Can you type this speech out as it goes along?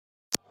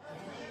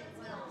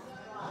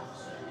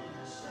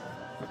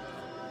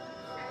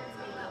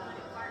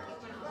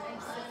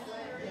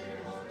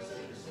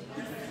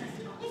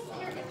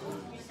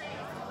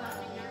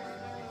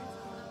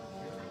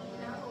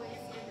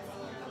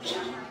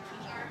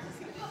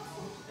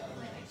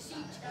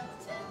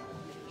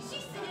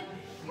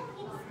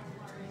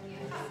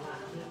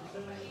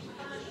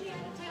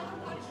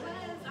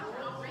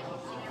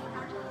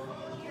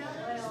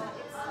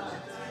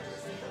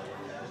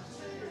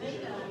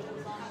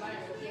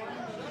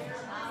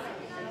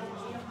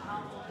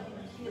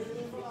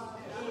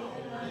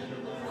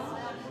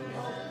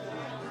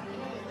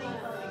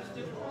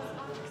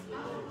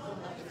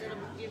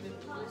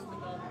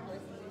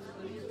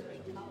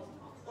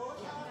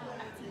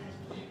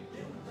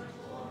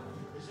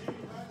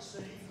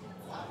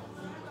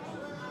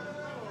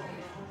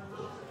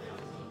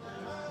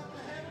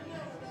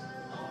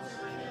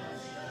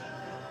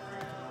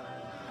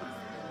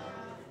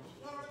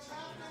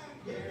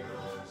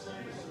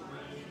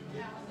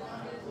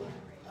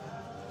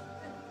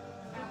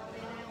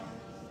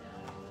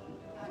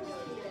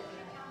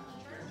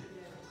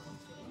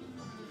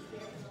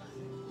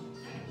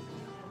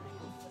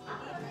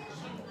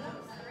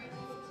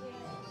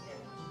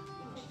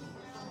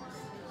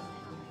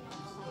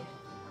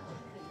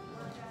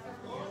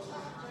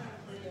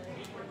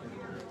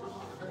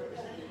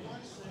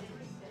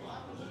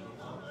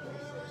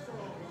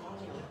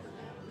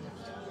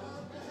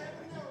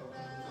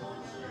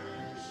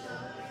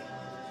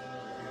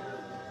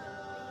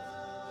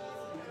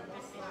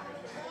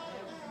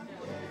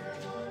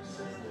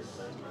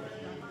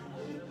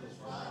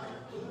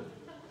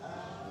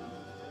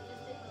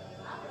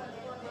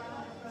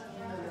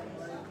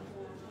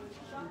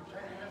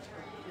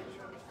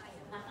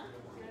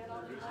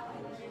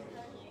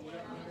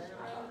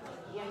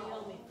Yeah, you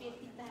owe me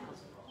 50,000.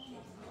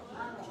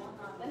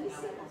 Let me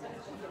see.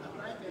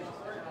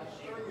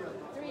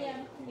 Three of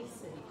them. Let me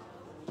see.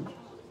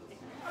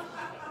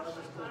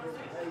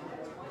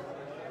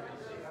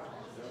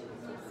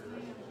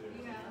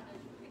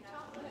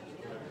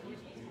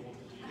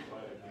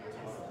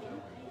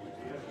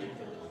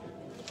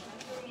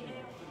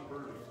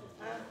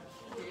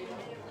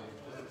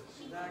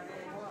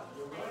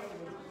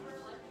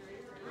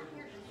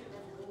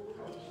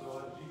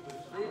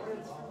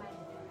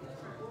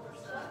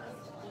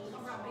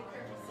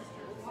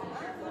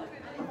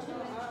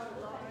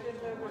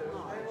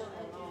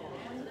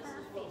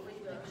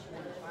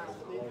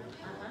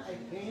 Hey,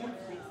 Pam?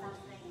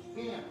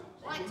 Pam?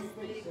 Hey,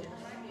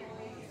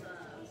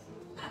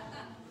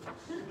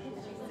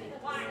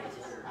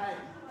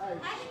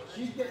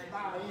 she's getting by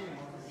anyway.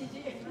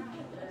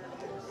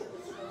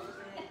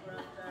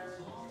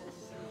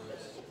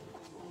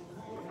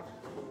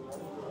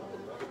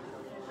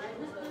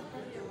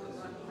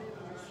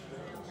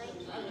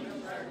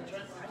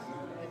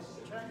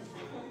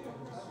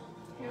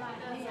 You're like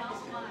me,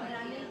 but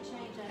I need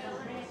change. I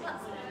don't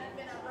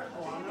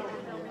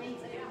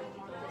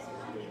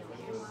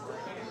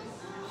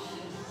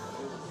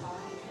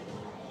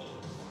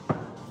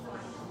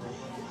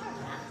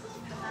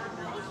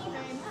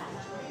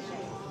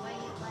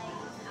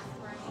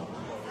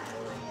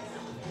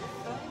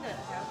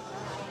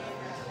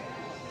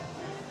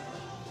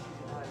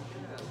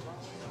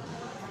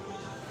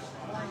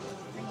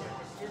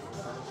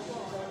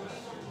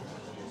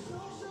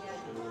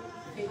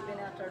He's been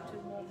out there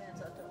 2 more minutes.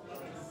 I told him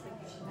he's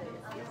 16 days.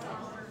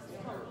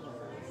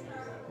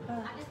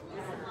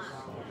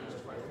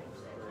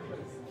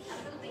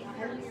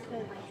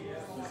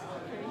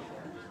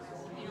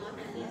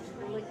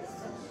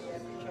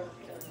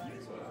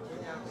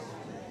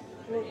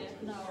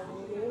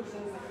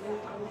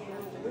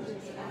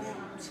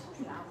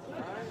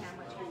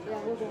 Yeah,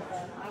 we're going to.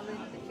 I'll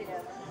leave the kid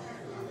out a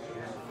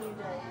few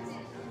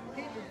days.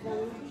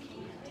 Petersburg.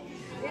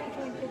 In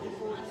between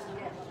Petersburg and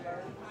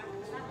Gatlinburg.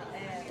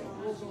 And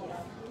we're going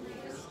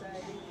to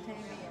stay.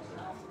 Tammy and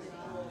Austin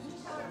will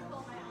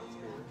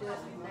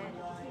just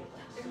Daniel.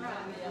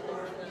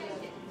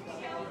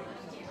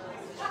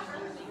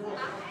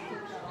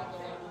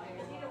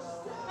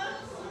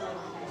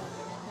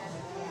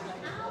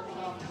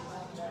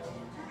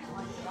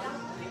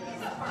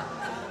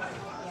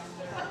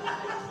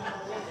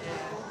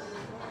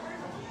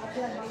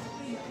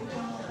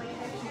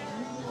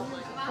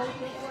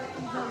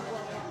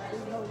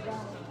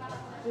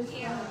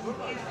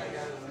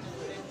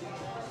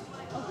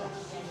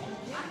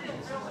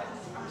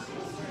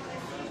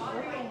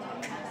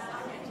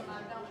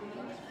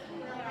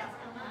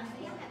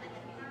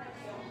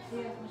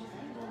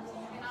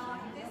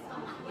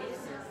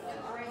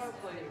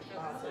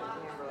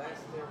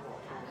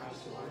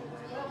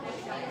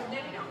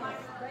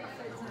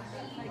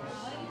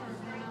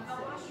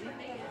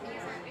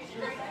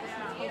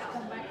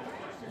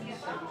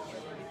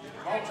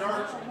 Call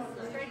charge.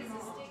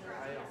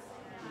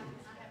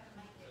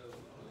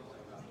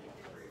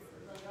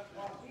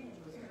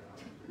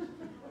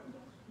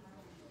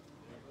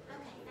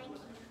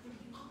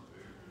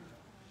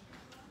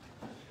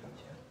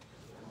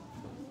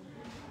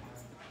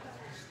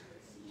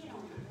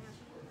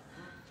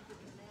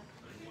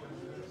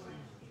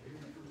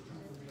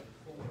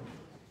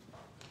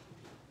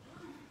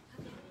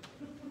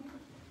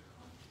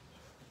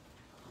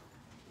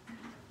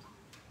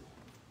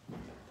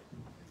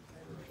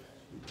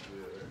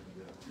 Yeah.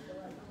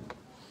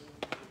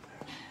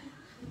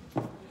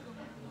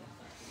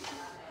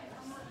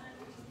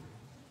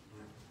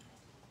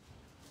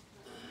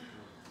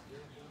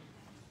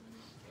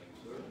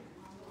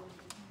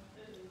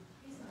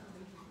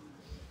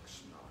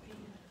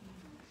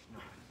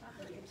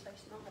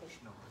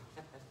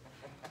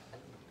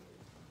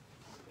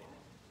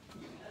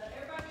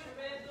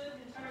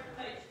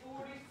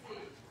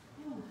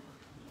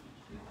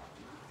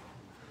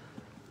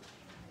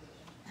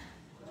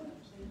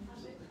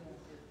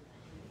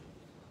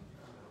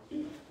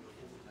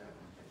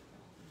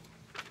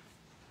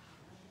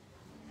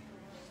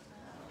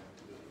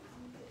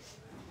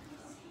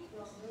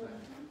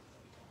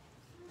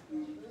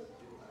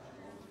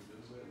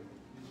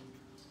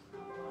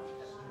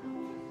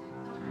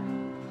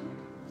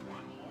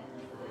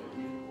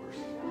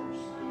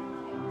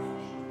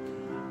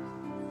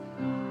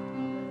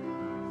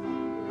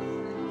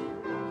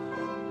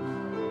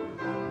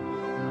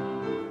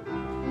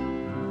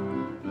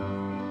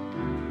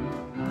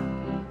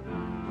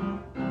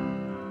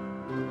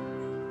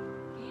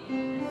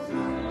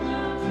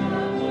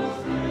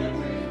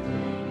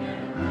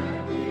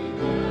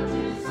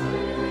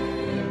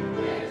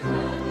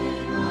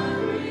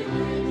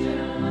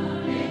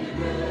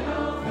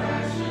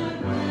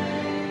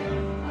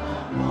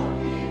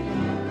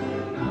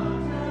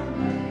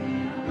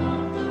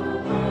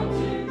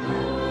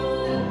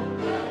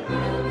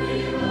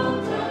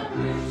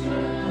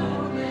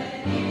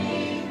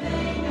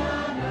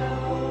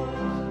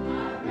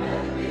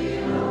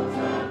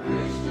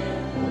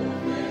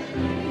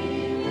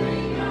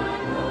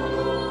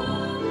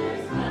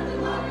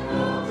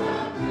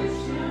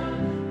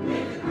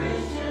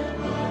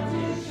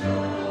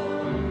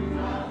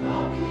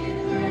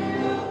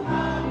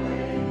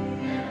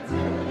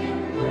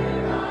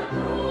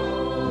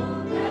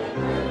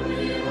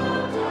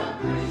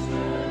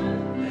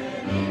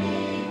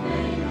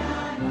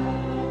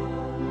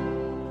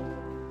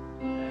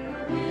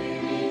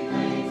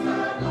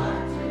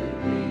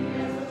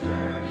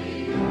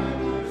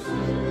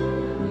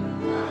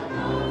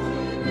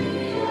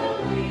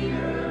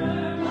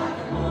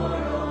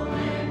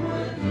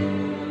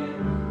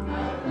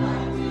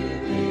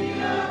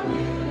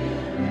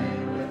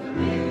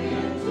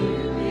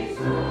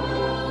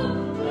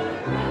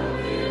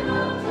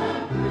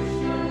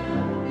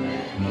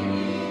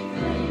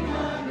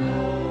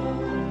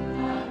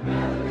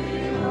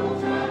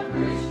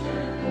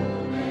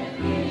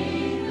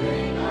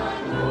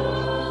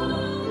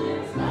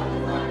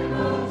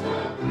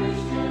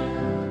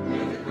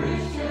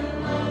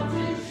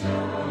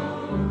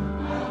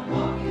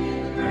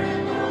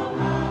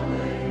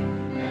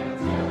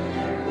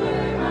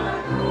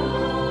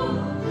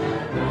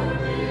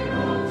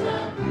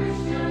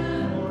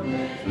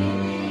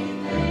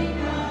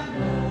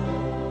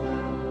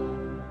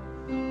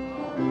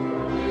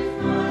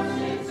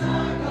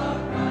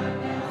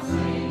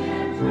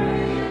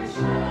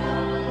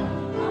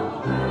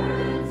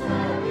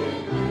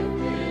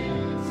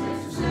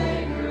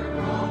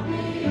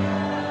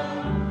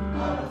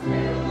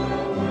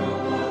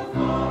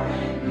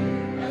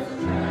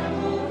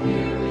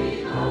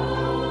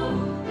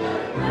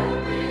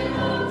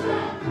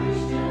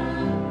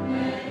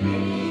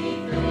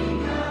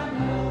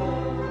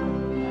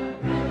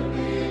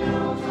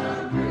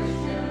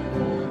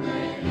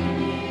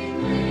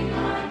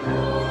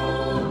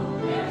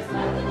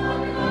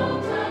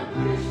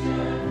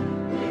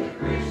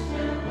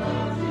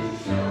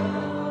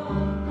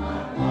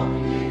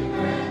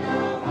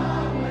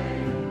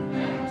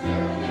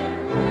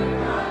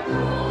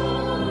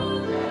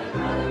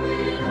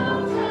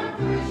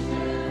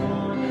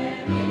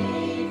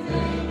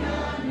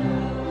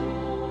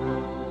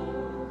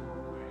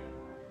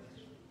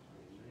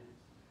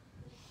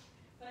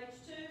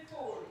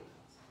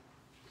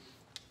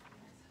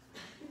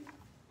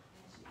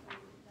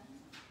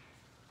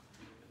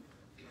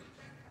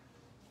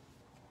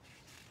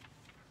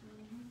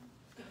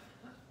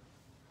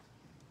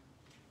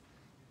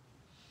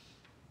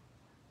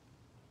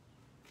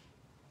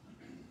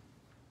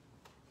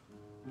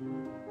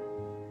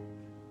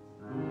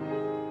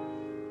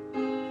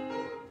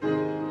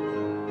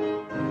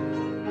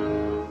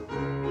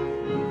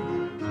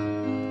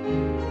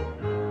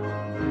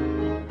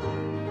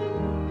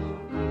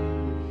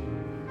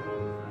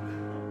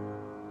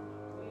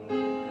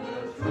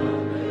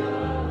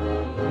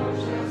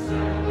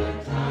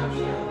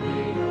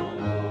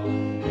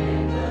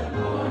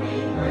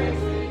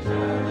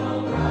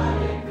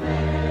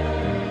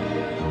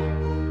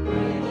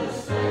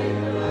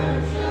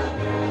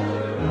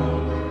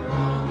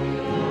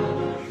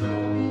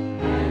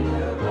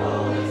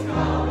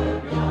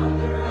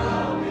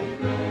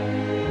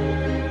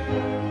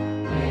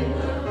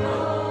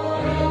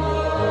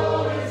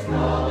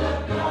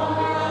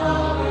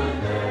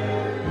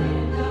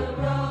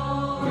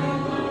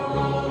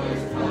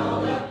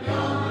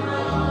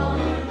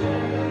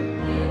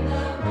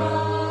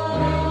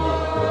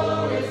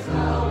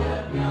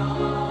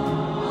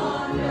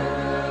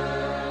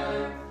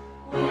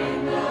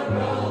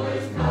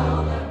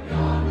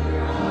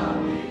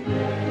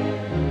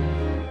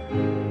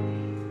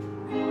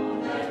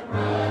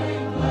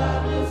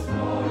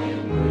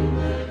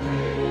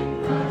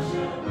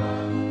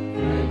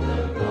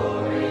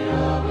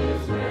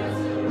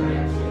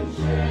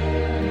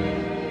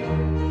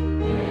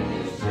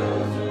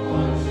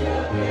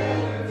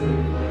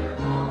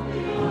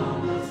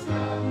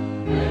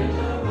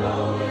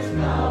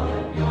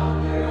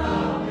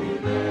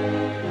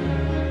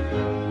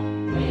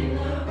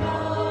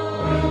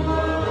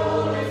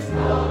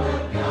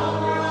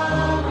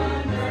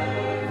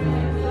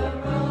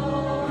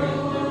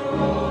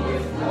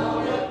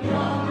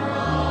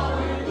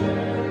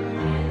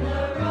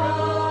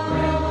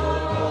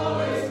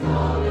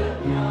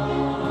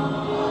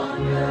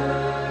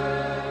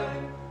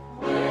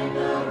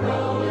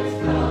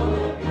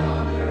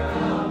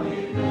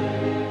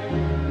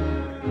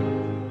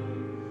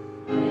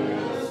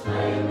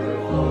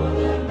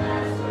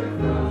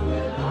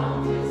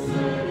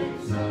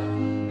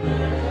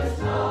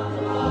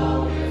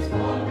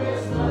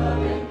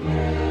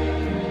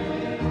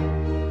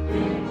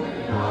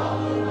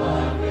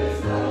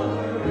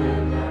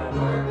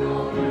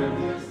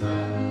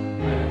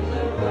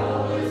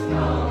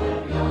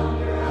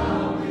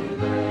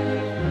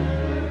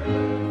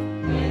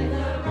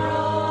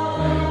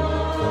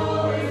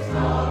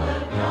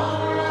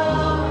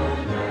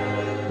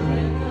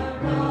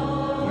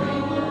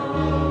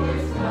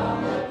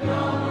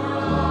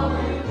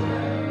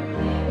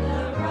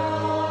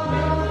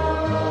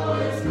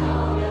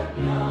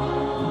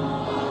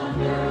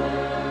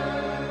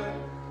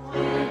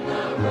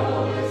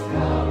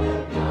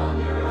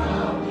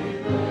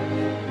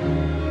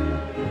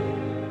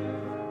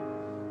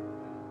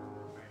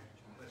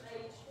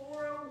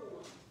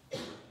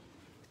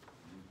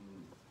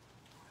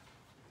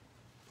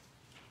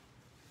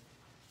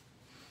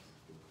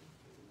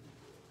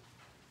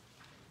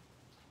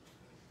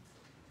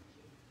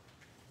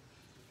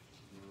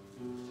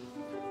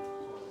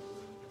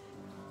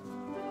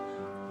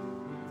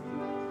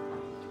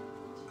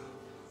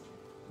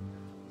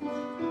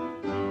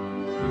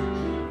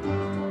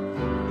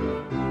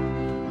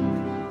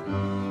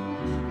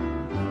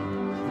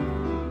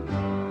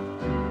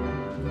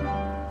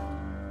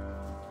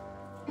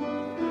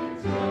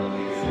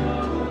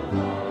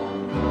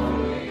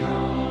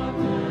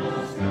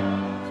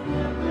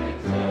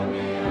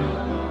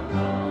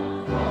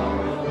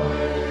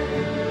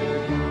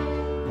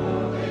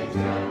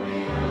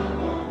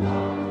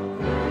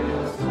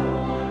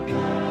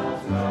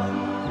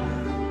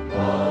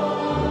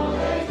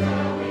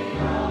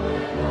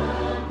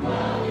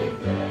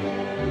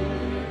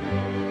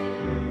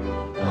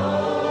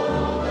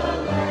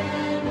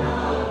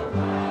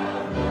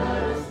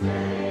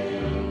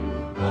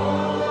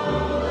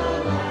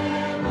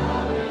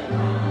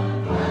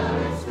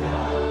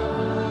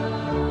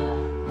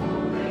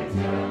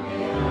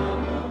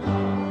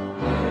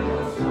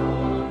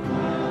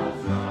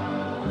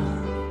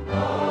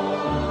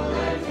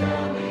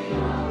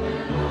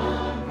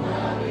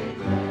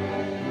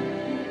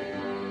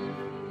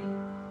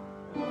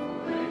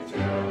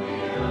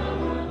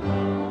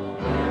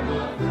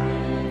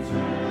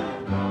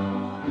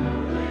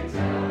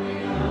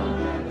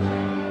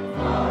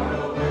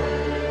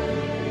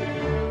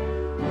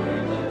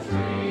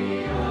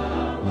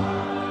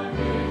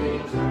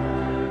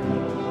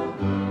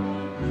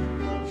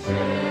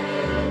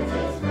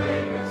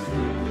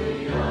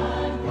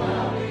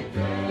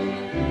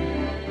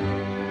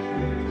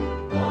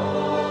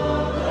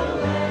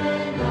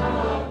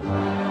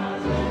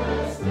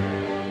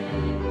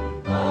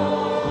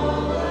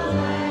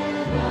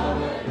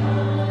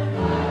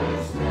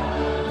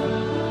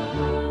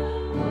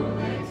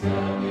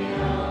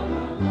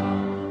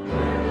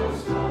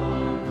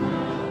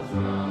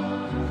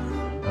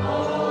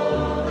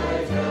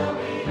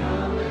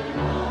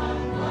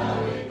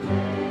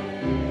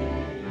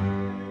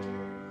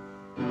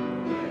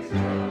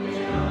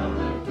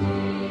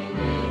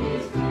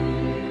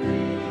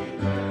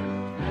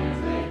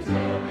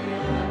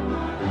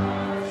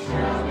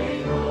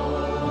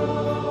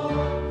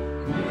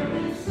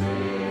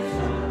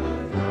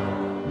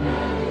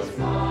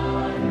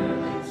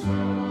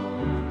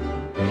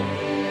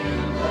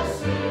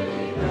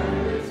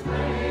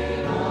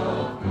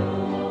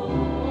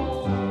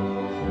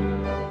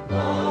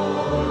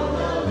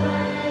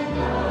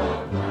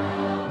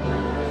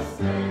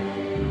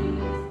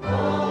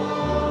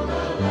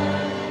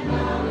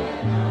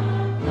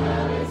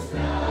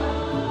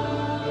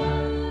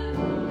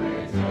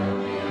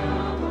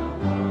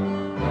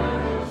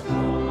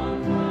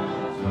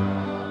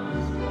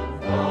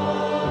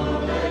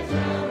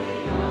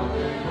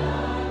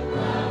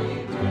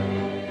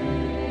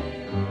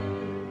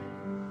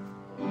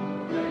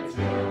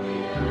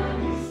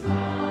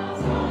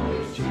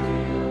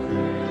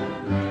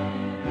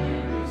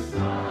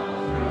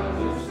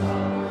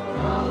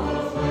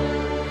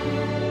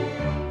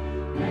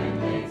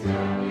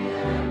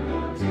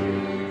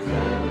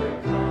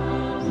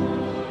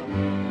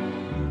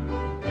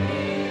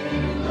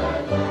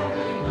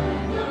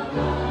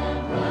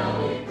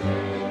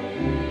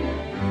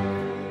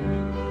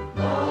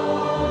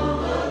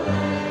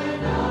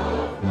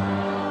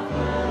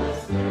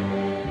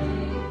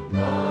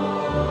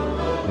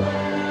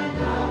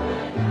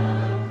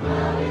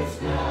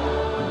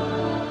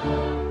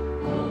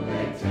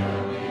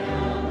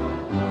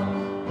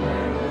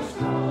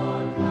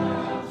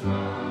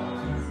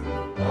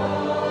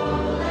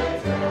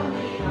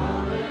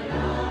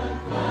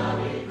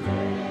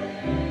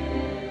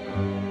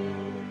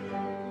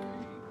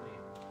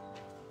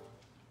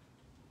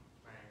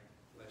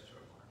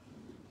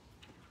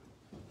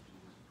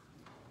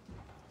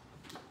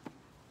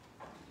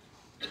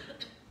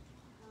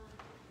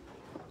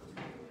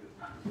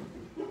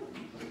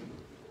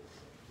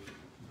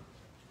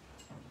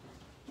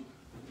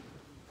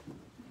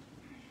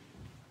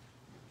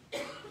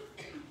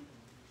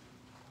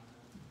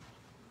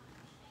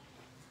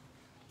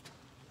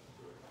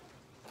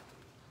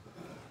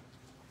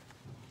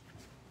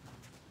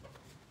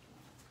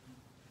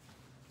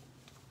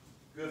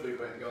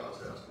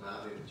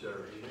 tonight in the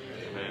church.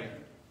 Amen.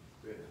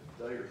 Been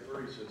a day or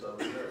three since I've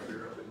been up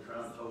here. I've been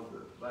trying to hold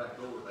the back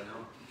door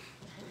down.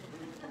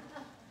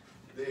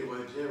 Anyway,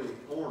 Jimmy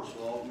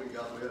Hornswoggle me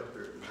got me up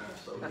here tonight,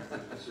 so we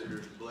consider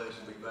it a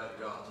blessing to be back at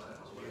God's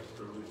house. It's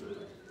truly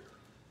good.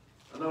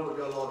 I know we've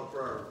got a lot of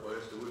prayer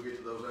requests, and we'll get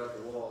to those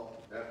after a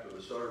while, after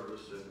the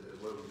service, and as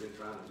well we've been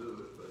trying to do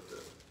it, but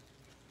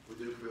we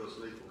do feel it's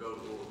needful to go to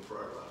the Lord in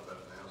prayer like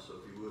that now, so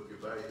if you would,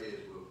 give bow your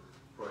heads, we'll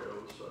pray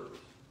over the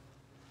service.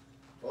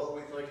 Father,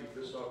 we thank you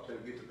for this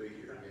opportunity to get to be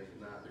here again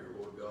tonight, dear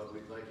Lord God.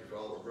 We thank you for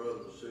all the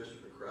brothers and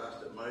sisters in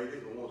Christ that made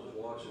it, the ones that's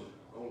watching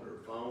on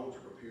their phones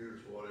or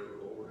computers,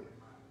 whatever, Lord. And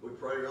we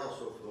pray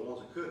also for the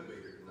ones that couldn't be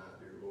here tonight,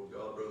 dear Lord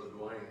God. Brother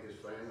Dwayne and his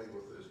family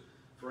with his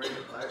friend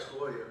that passed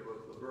away up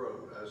the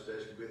road. I just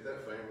ask you to be with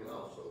that family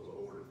also,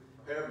 Lord.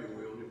 And have your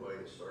will and your way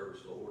in the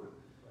service, Lord.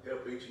 And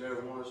help each and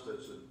every one of us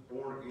that's a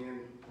born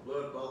again,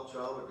 blood-bought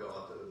child of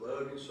God that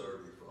love you and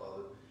serve you,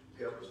 Father.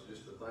 Help us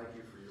just to thank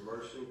you for your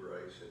mercy and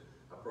grace. And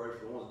I pray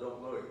for the ones that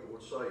don't know you,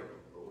 Lord, save them.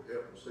 Lord,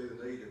 help them see the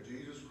need of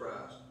Jesus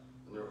Christ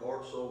in their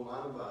heart, soul,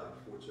 mind, and body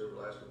before it's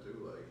everlasting too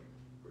late.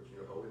 For it's in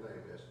your holy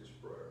name, ask this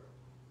prayer.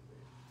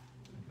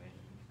 Amen.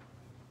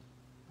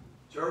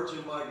 Church,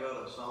 anybody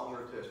got a song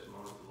or a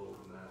testimony for the Lord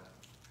tonight?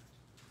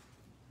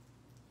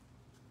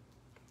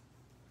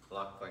 I'd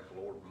like to thank the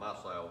Lord for my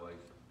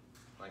salvation.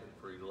 Thank you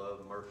for your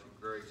love, mercy,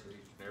 and grace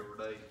each and every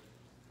day.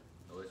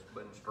 You know, it's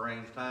been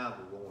strange times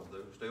we're going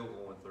through, still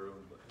going through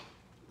them, but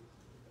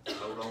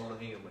hold on to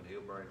Him and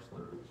He'll bring us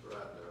through. That's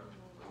right there.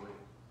 Amen.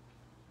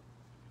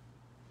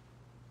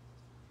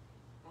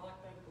 I'd like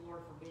to thank the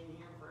Lord for being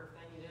here, for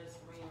everything He does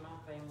for me and my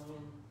family.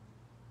 And,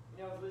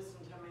 you know, I was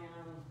listening to a man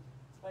on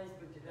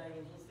Facebook today,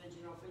 and he said,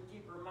 you know, if we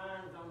keep our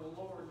minds on the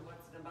Lord and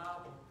what's in the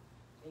Bible,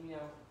 and, you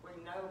know, we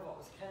know what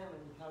was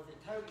coming because it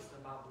told us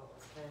about what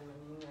was coming,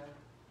 you know.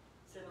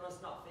 Said,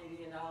 let's not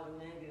feed into all the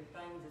negative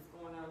things that's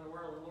going on in the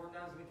world. The Lord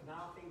knows we can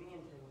all feed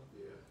into them.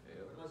 Yeah.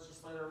 Yeah. Let's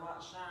just let our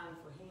light shine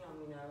for Him,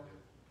 you know.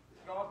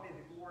 God be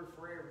the glory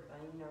for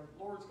everything. You know, the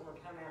Lord's going to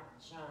come out and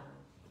shine.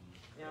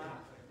 You know,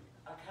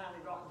 I kind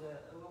of got into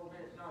a little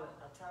bit, not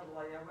a total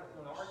lady, I wasn't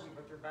going to argue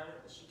with her about it,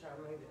 but she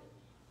told me that,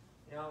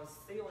 you know, I was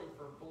silly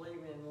for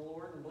believing in the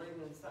Lord and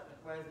believing in something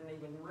that wasn't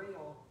even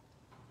real.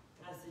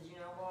 And I said,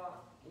 you know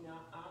what? You know,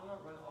 I'm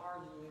not going to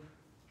argue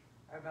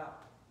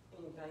about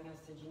anything. I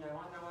said, you know,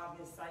 I know I've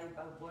been saved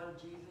by the blood of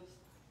Jesus.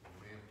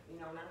 Amen.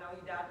 You know, and I know He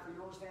died for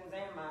your sins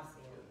and my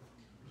sins.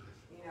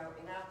 You know,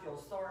 and I feel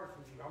sorry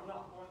for you. I'm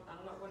not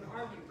going to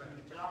argue with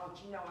you, but I want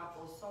you to know I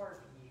feel sorry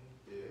for you.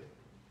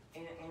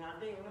 Yeah. And I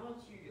do. And I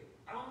want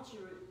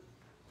you,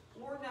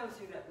 Lord knows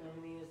who that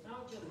woman is. And I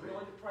want you to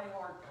really to pray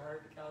hard for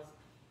her because,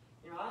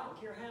 you know, I don't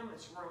care how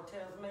much the world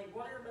tells me,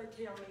 whatever they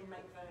tell me to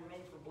make fun of me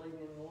for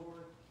believing in the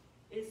Lord,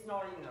 it's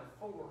not even a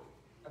fourth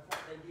of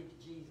what they did to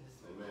Jesus.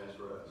 Amen. That's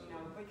right. You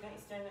know, if we can't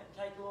stand up and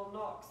take little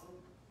knocks and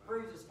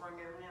bruises from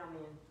him every now and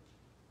then,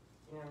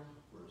 you know.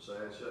 We're in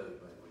sad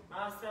shape, ain't we?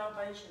 My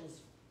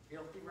salvation's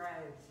filthy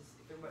rags.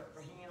 If it wasn't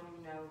for Him,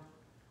 you know,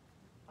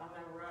 I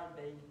know where I'd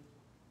be.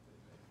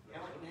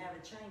 I wouldn't have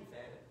a chance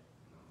at it.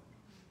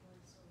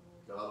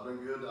 God's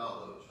been good to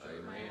all of us.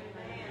 Amen.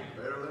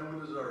 Better than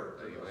we deserve.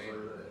 I'll say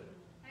Amen. that.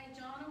 Hey,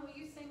 Jonna, will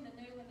you sing the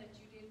new one that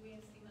you did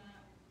Wednesday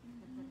night?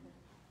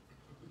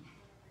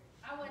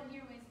 I wasn't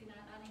here Wednesday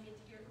night. I didn't get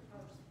to hear it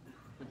first.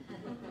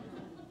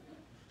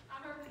 I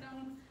heard it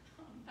on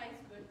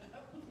Facebook.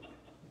 That's the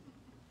Lord.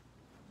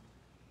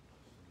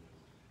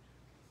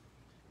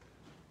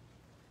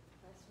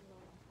 That's the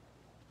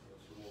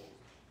Lord.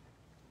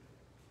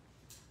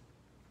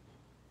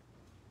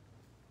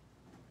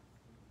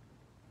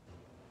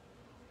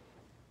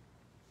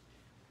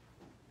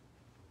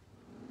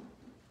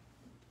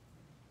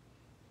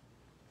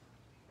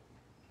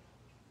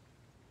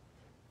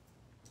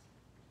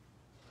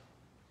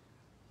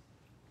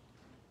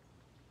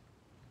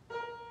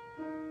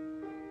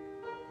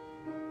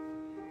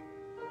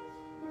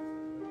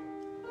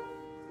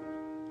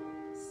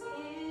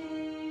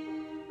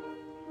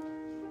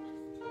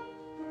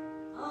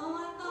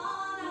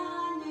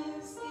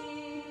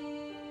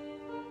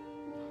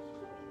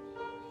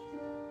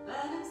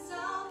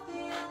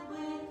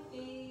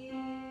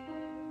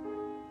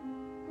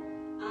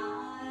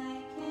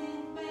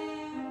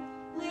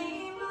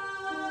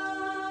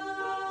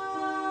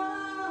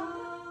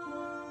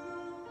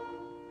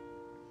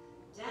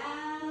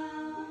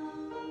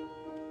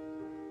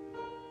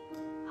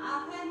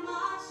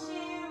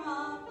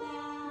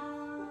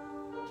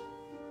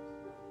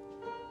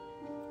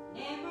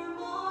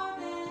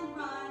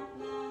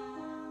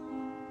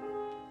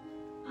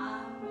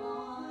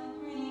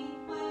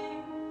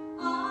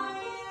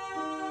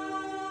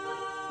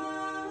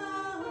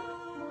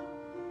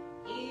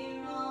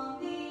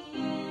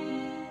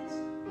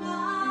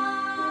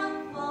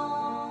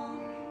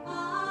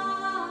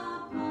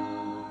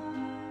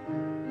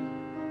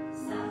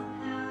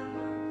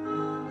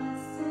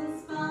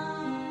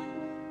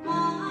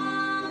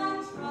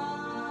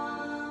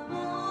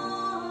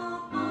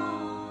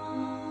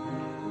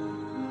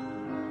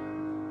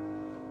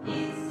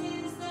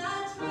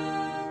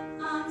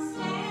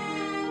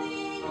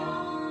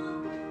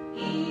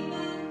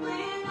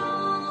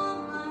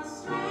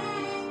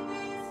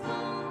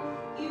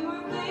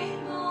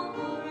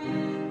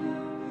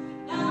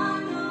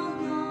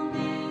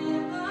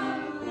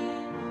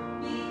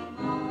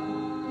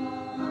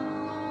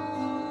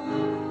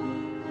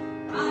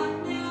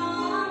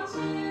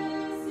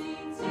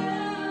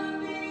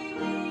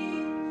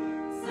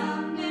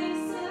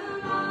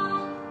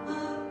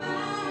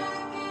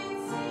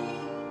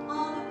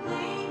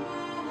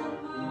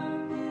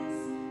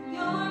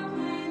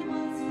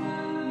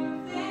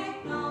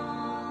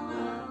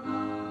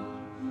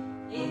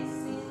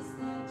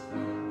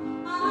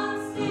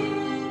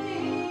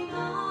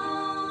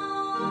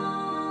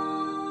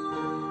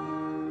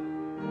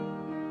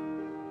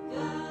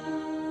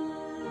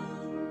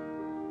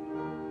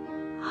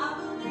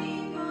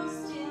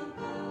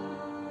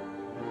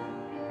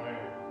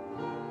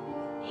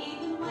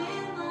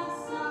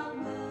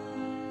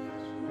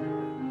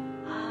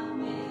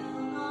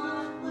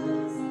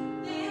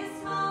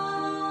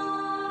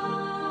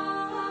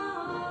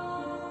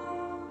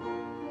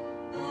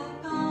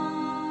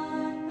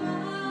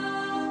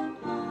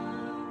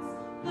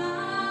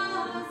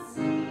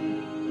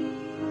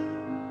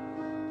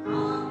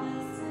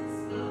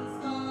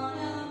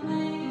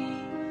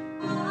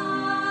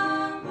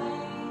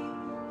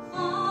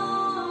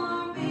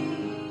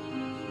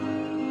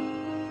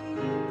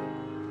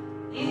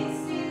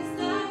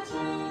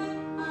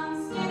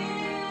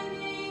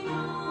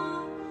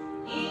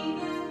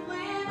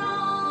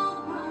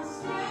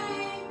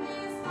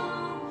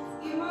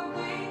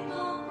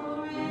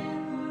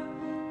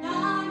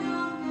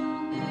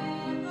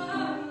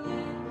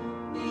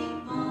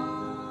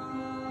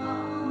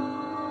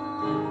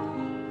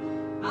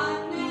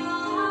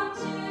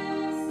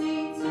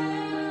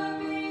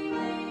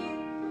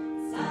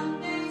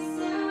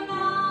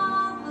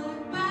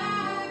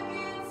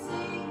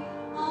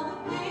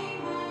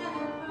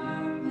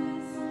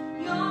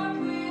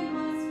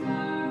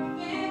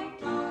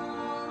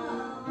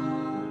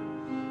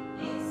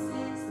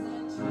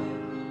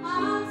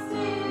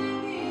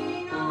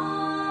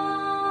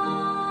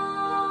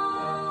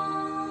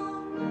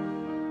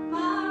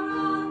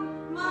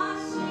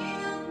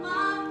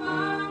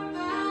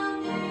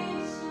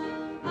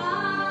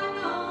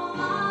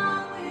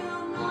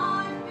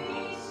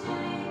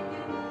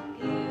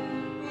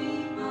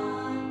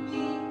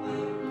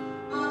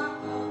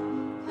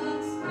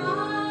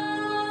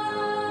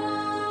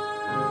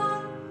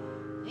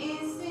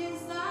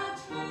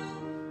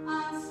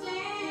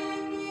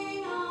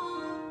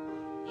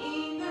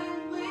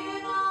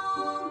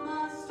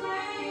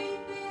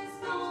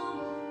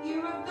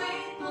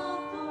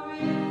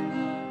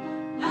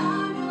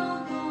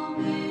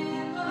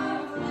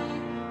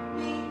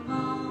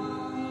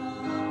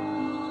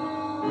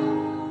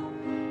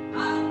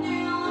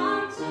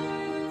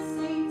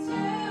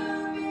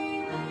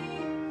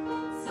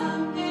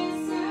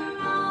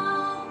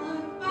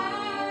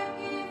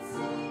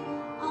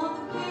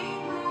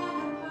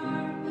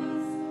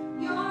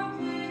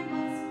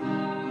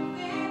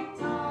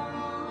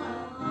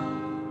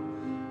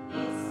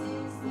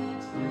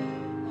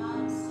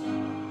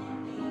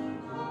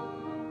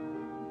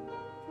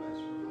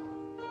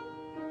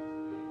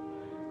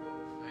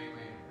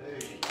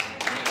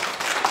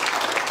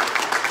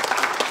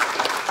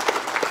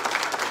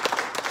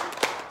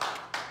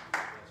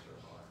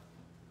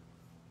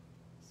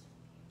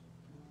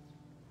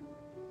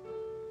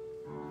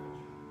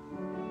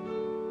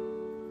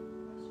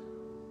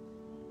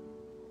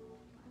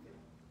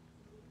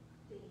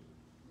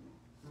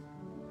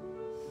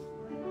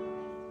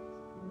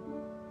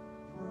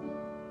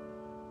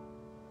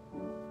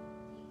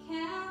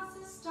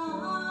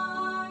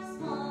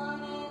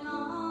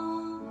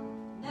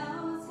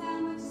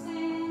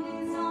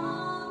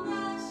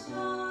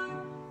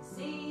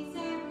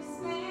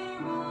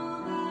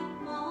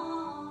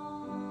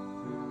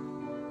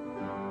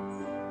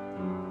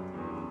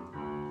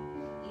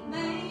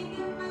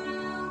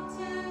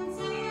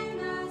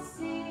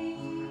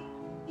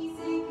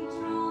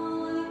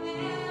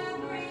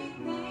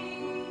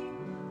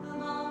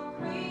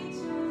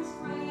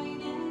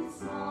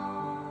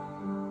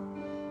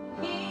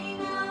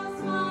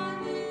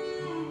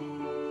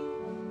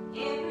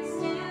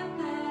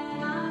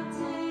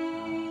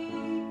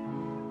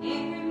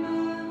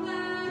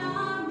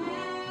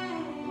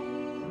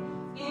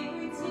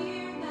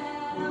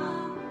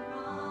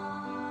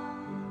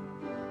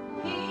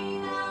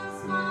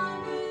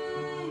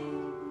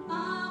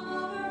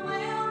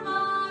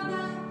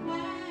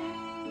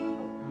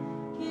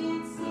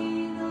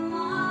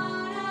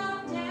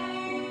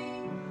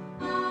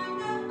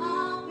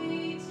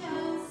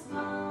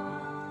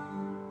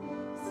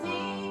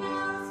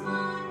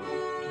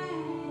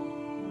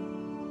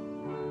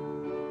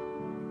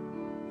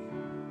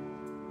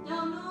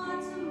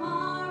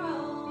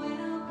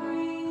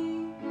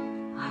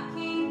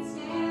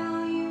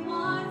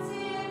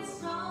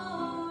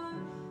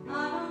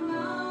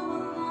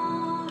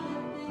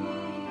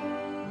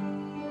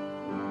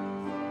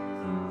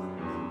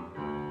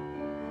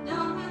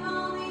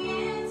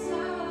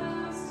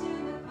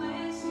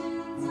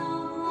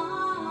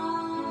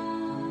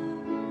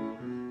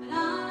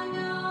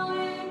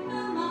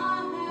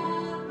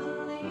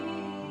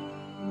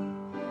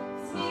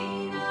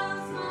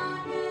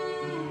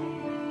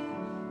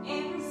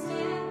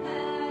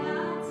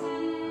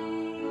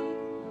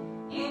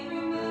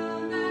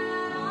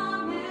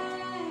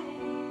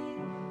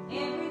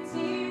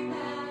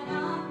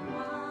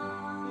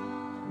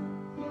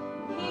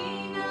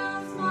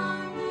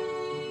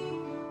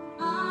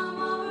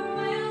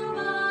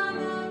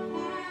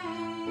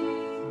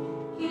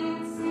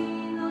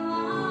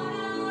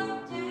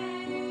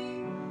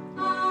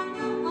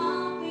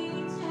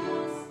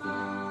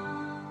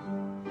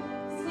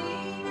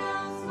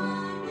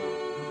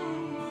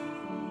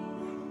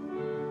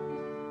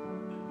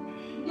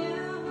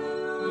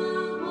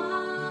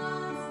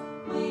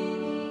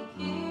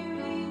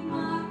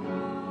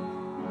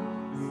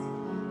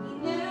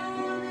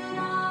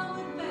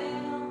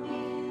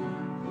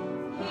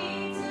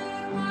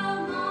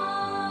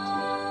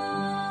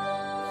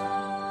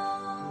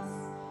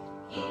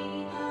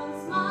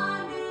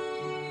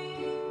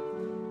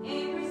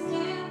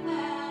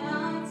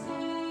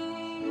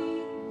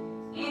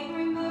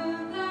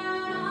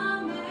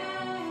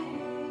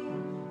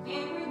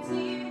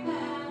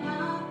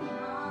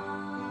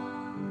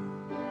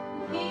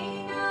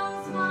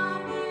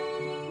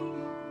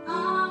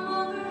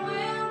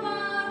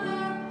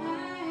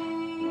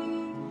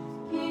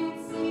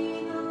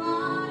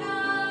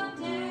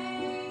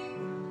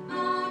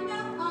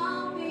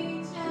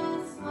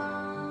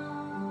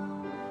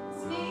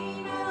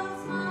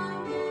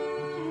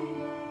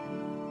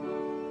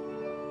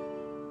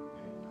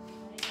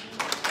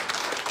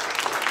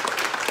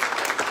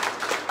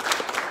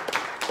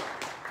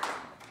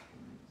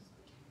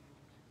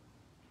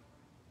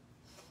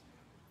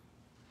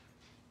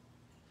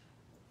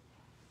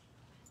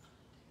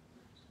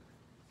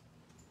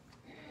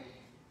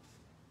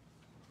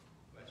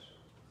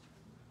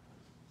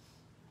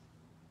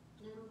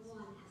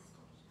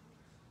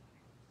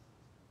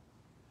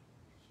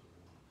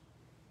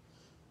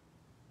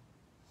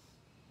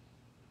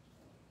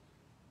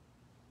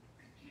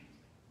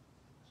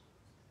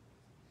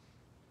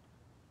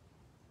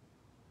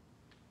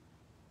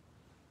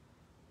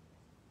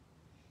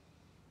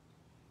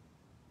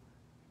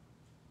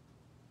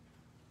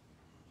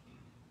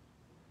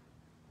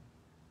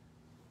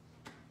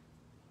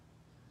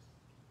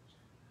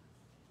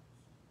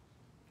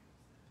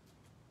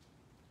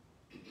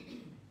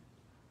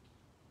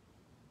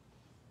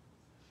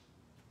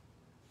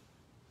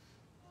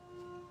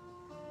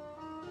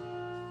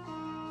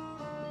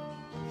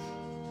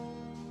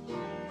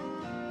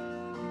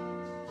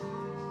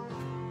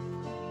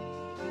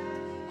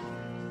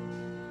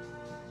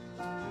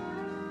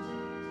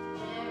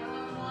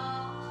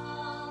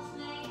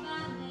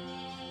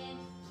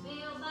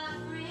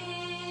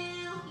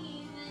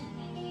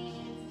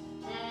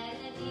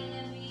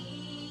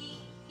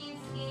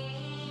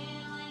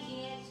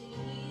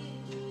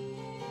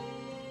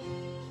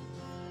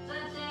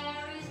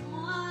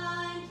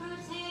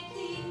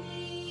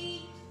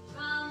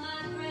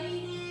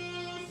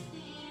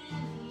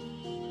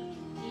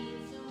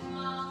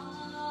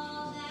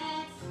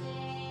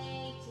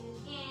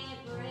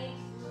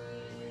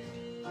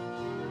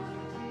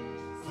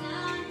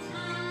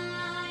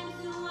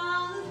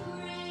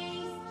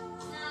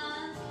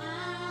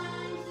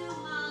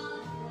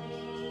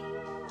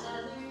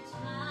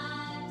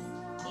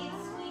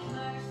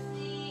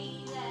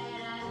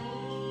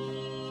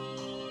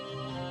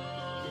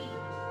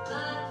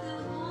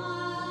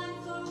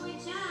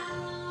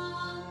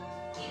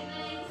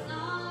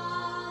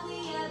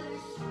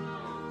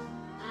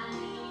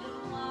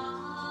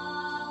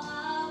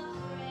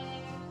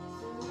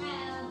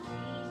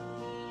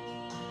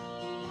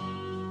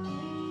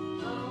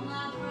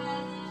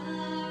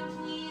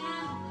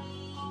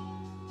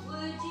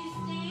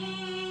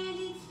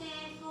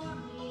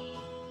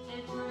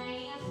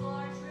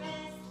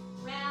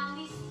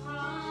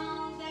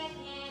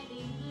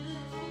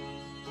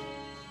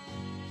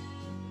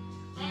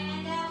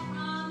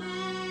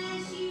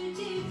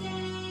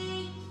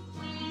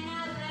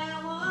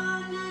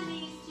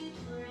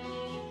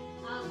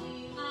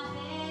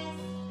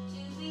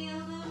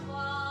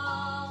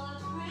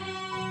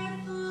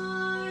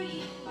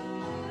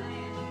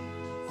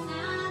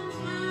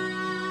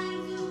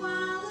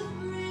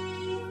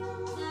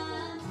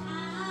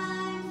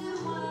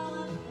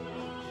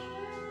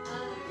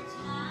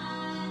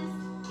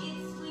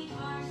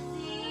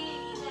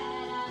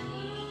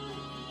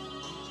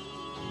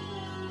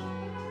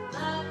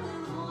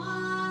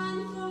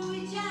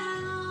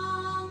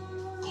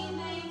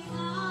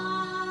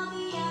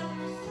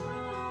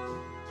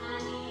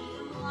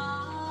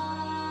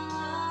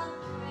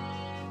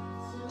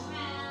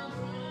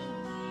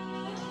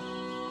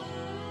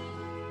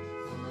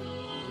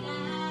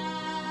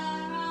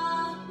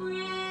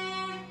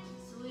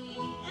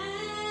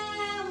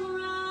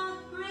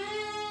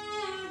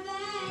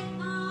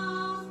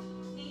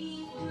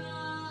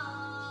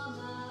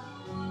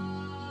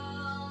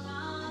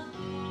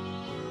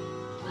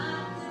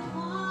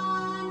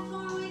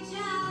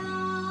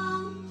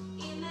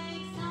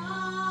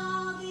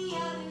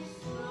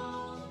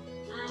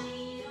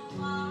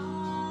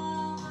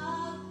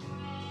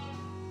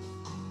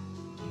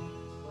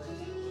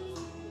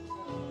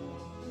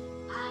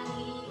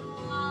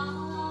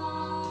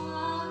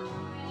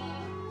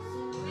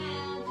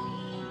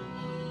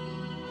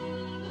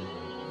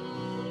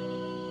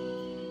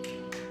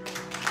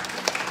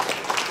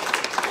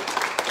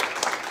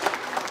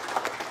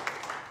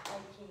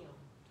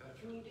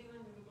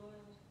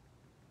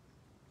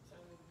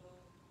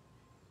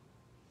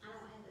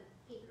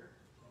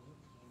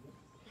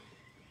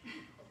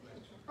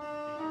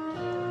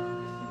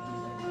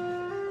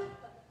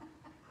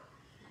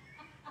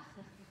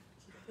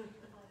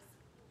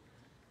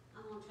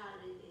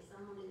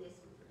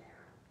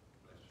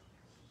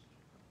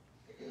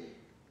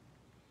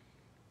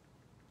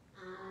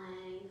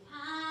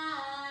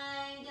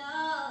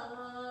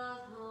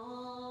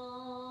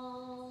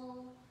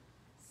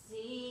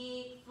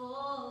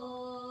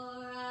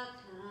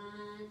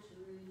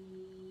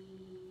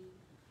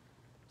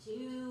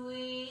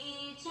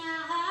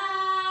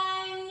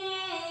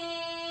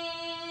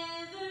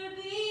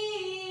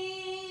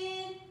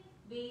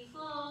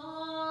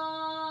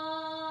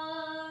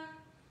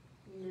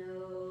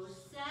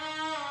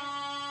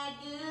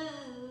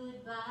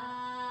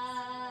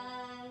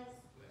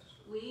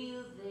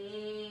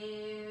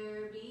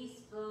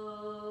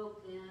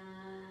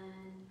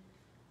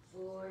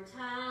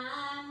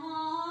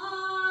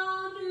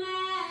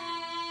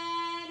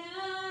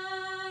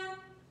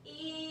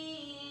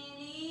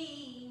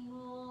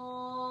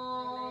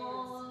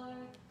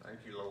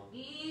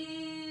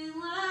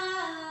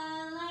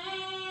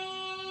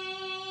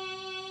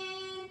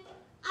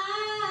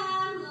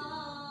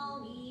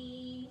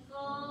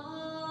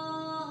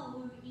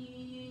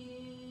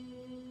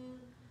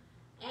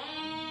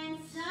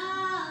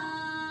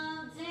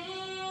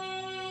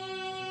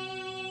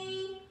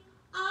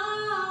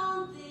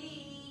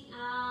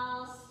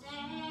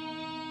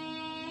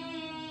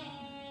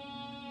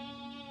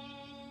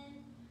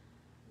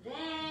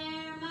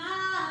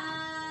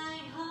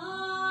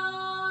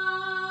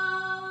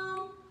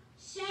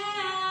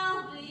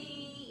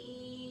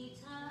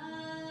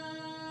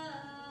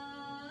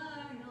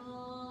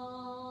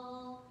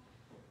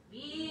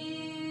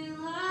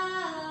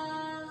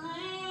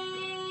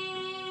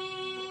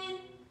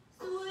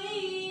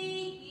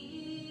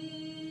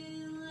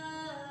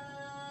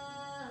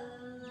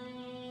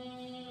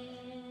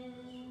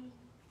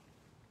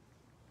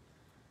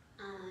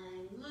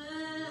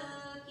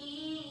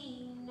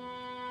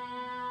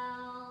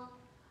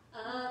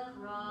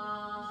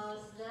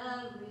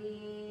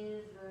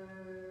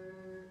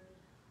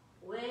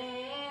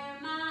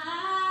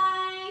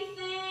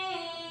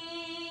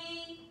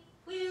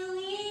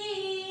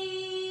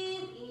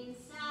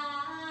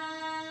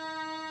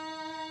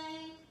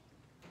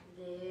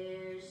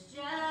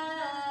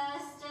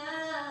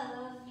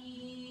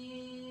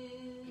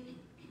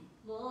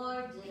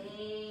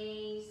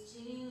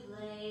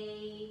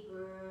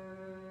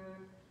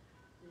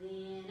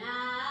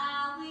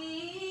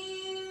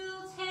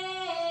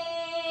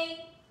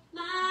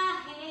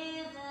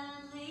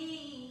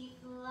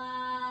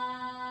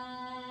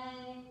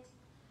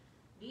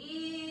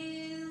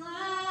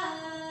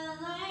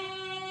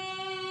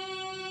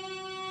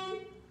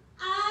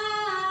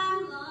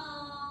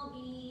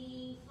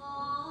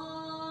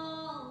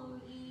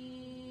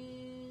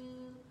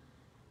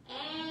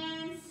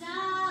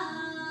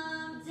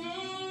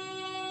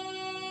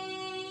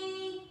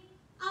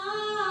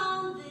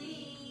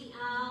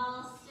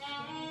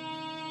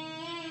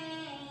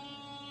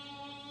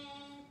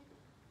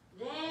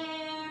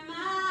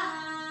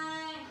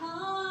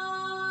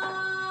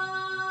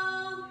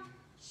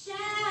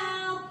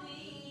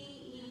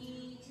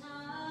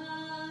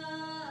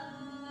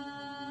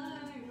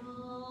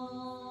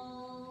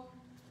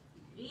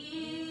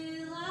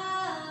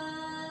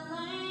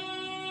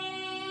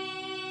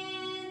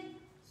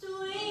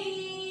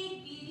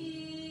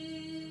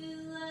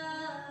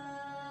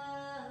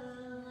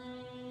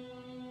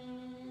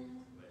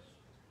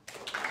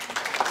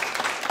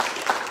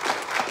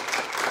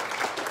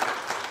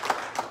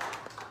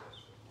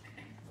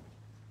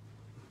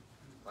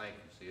 Thank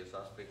you, sis. I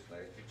was fixing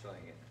to ask you to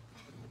sing it.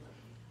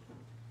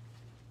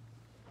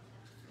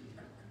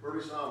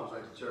 Pretty songs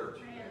at the church.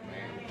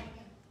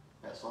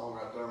 That song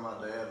right there, my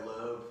dad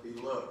loved. He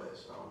loved that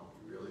song.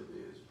 He really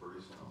did. It's a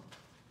pretty song.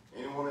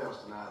 Anyone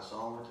else tonight, a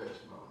song or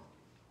testimony?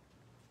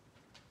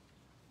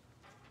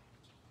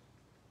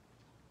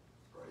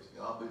 Praise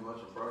God. Be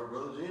much of prayer,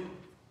 Brother Jimmy.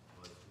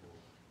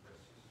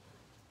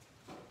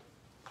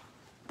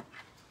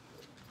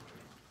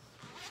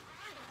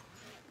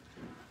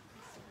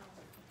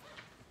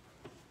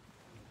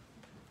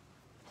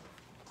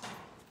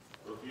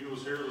 If you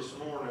was here this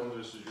morning,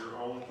 this is your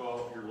own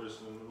fault. You're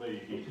listening to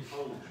me. He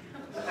told you.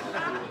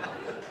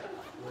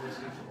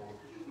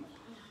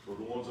 For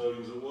the ones of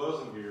you that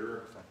wasn't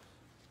here,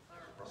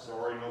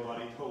 sorry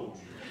nobody told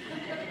you.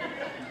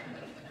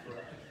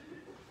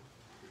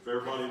 If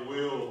everybody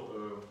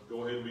will,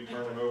 go ahead and be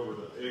turning over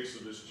to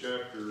Exodus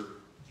chapter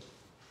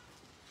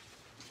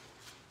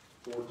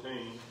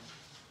 14.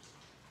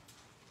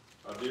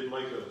 I did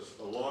make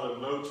a lot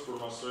of notes for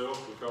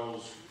myself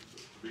because,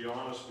 to be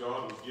honest,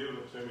 God was giving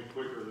it to me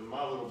quicker than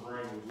my little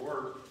brain would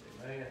work.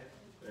 Amen.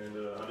 And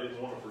I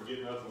didn't want to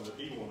forget nothing that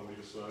He wanted me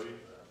to say.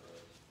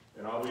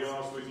 And I'll be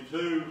honest with you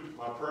too,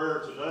 my prayer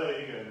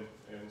today,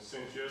 and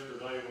since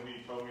yesterday when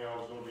He told me I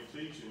was going to be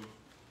teaching,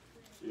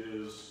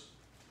 is,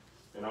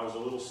 and I was a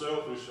little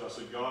selfish, I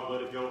said, God,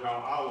 let it go how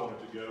I want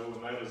it to go,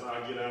 and that is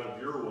I get out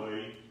of your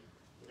way,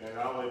 and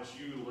I'll let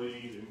you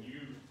lead, and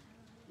you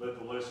let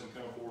the lesson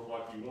come forth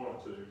like you want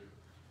it to.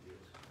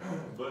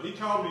 But he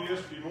called me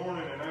yesterday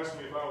morning and asked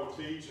me if I would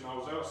teach, and I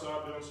was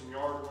outside doing some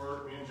yard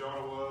work, me and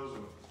John was,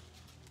 and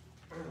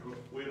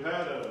we'd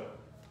had a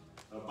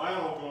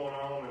battle going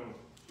on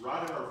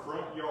right in our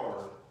front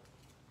yard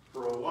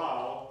for a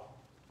while,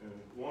 and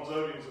ones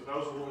of you that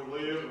knows where we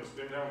live and has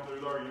been down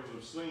through there, you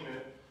have seen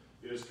it,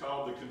 is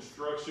called the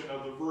construction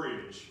of the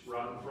bridge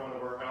right in front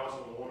of our house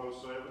on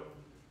 107.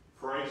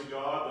 Praise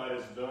God, that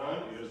is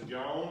done. It is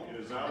gone. It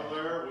is out of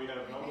there. We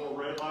have no more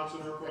red lights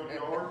in our front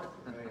yard.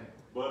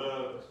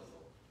 But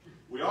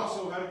we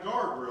also had a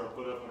guardrail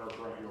put up in our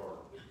front yard.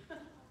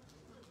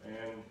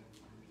 And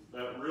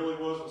that really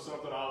wasn't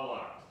something I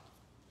liked.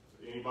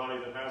 Anybody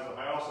that has a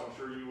house, I'm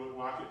sure you wouldn't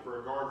like it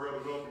for a guardrail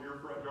to go up in your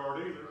front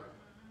yard either.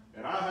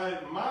 And I had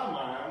it in my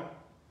mind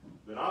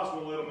that I was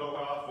going to let them know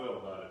how I felt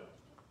about it.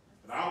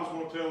 And I was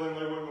going to tell them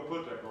they weren't going to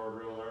put that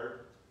guardrail there.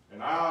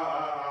 And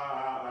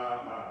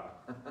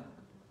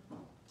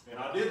And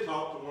I did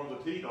talk to one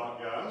of the TDOT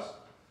guys,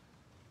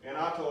 and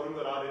I told him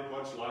that I didn't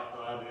much like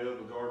the idea of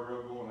the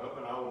guardrail going up,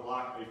 and I would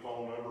like a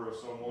phone number of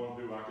someone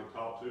who I could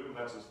talk to, and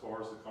that's as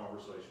far as the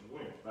conversation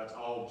went. That's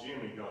all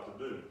Jimmy got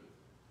to do.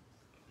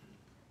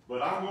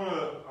 But I'm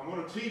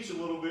gonna teach a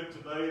little bit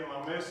today in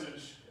my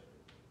message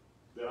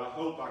that I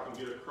hope I can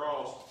get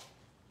across.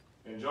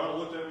 And John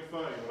looked at me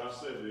funny when I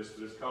said this,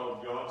 but it's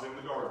called God's in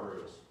the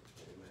Guardrails.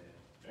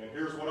 Amen. And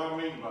here's what I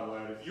mean by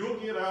that. If you'll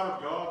get out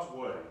of God's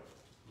way,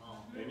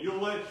 and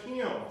you'll let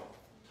Him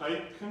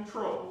take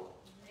control,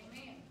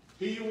 amen,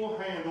 He will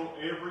handle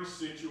every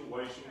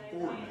situation for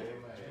you. Amen.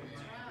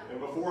 And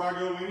before I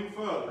go any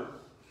further,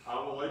 I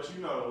will let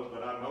you know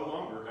that I no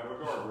longer have a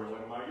guardrail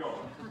in my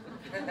yard.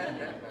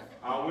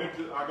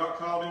 I got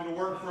called into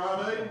work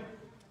Friday,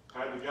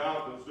 had the guy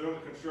that was doing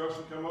the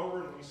construction come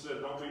over, and he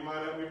said, "Don't be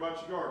mad at me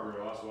about your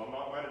guardrail." I said, "I'm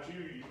not mad at you.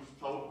 You was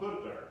told to put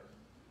it there."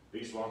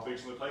 He said, "Well, I'm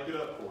fixing to take it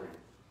up for you."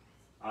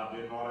 I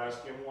did not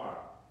ask him why.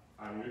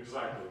 I knew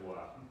exactly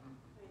why.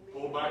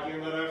 Pulled back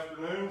in that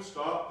afternoon,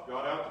 stopped,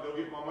 got out to go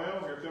get my mail.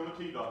 Here come the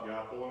TDOT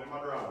guy pulling in my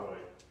driveway.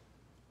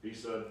 He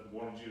said,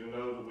 "Wanted you to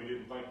know that we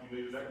didn't think you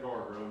needed that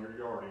guardrail in your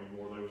yard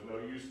anymore. There was no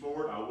use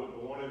for it. I wouldn't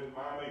have wanted it in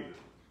mine either."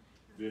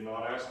 Did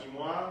not ask him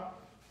why.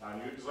 I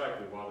knew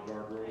exactly why the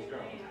guardrail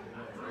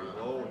was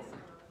gone.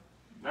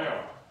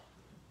 Now,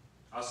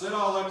 I said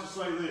all that to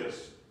say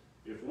this.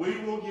 If we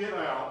will get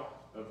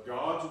out of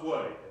God's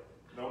way,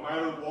 no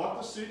matter what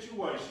the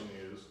situation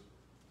is,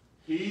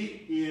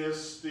 He is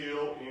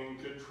still in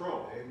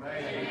control.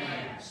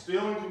 Amen.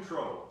 Still in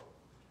control.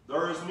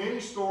 There is many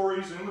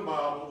stories in the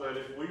Bible that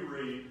if we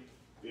read,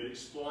 it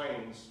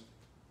explains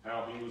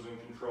how He was in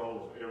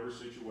control of every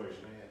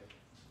situation.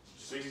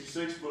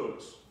 66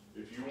 books.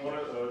 If you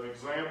want an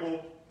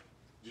example,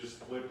 just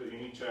flip to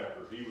any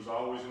chapter. He was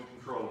always in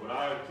control. But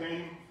I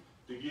came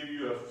to give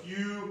you a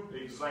few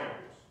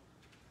examples.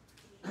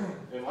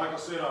 And like I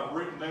said, I've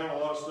written down a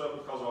lot of stuff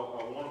because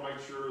I want to make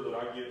sure that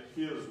I get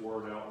His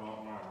word out,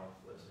 not mine.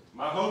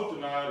 My hope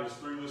tonight is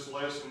through this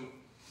lesson,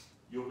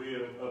 you'll be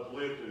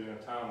uplifted in a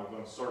time of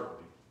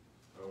uncertainty.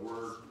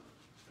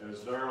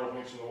 As Darrell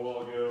mentioned a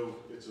while ago,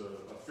 it's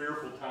a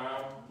fearful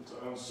time. It's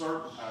an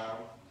uncertain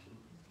time.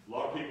 A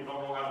lot of people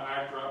don't know how to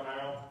act right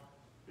now.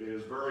 It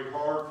is very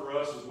hard for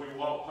us as we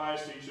walk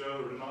past each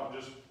other to not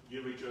just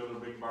give each other a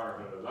big fire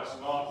hug. That's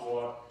not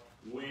what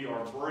we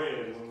are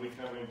bred when we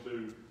come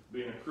into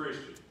being a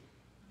Christian.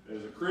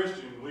 As a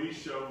Christian, we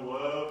show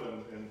love,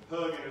 and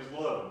hugging is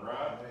loving,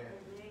 right?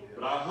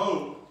 But I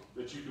hope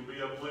that you can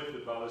be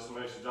uplifted by this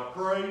message. I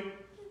pray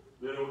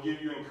that it will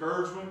give you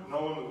encouragement,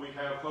 knowing that we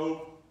have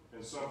hope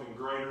in something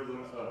greater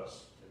than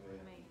us.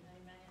 Amen.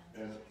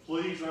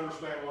 please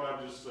understand what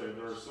I just said.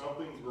 There is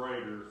something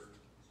greater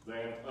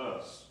than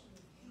us.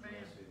 Amen.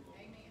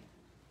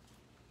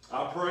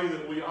 I pray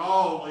that we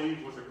all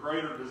leave with a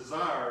greater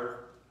desire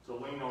to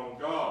lean on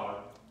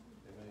God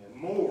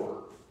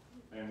more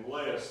and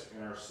less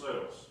in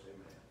ourselves.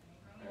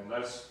 And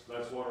that's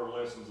what our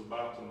lesson's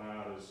about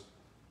tonight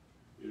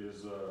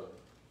is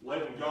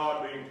letting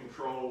God be in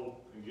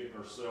control and getting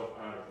ourselves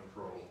out of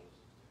control.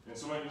 And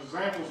some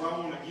examples I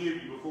want to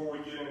give you before we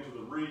get into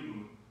the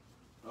reading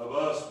of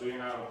us being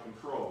out of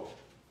control.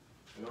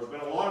 And there's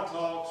been a lot of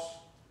talks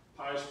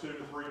past 2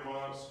 to 3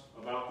 months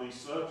about these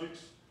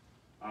subjects.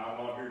 I'm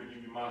not here to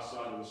give you my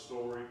side of the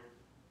story.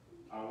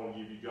 I want to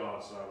give you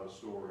God's side of the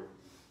story.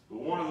 But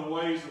one of the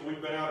ways that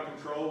we've been out of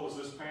control is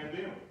this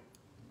pandemic.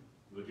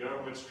 The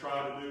government's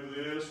tried to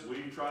do this.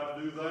 We've tried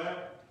to do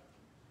that.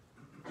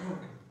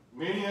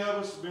 Many of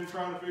us have been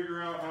trying to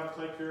figure out how to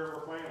take care of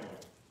our family,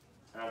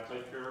 how to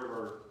take care of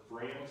our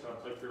friends, how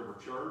to take care of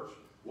our church.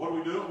 What do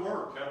we do at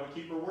work? How do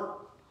we keep our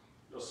work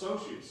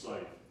associates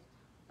safe?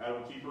 How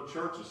do we keep our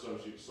church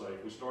associates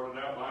safe? We started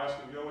out by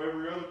asking to go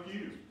every other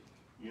pew.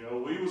 You know,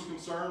 we was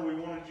concerned. We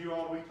wanted you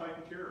all to be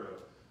taken care of.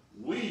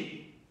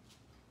 We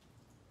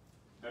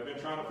have been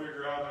trying to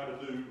figure out how to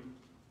do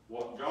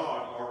what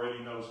God already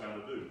knows how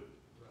to do.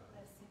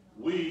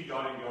 We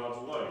got in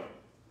God's way.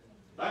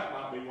 That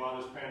might be why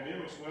this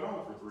pandemic went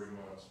on for 3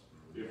 months.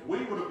 If we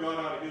would have got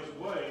out of His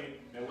way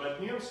and let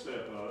Him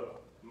step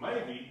up,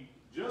 maybe,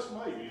 just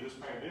maybe, this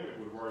pandemic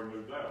would have already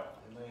moved out.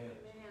 Amen.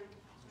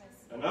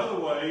 Another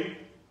way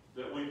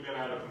that we've been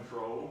out of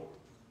control,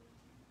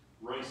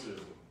 racism.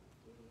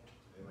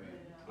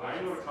 I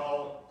ain't going to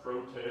call it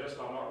protest.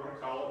 I'm not going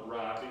to call it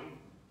rioting,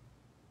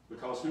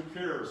 because who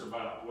cares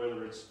about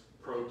whether it's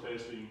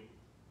protesting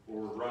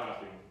or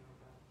rioting?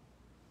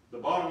 The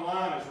bottom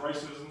line is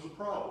racism's a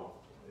problem.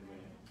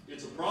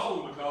 It's a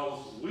problem because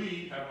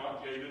we have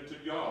not gave it to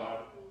God,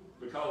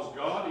 because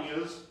God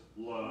is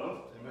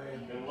love,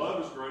 and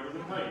love is greater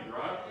than hate,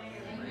 right?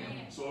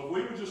 So if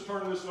we would just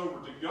turn this over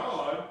to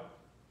God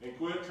and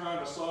quit trying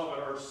to solve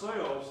it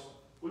ourselves,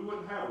 we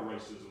wouldn't have a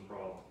racism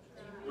problem.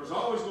 There's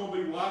always going to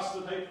be whites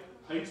that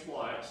hates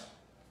blacks.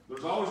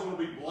 There's always going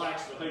to be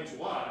blacks that hates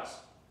whites.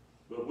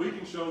 But we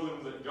can show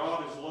them that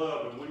God is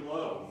love and we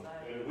love them,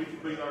 and we can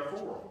be there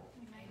for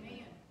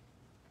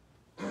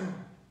them.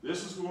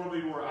 This is going to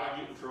be where I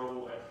get in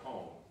trouble at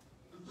home.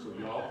 So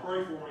y'all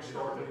pray for me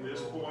starting at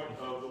this point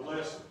of the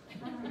lesson,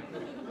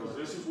 because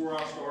this is where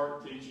I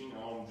start teaching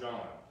on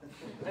John.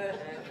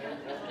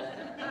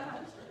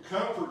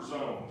 Comfort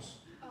zones.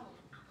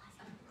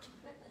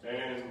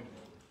 And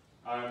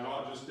I'm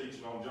not just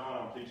teaching on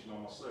John, I'm teaching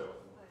on myself.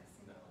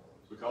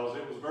 Because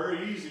it was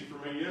very easy for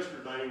me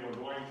yesterday when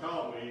Dwayne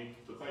called me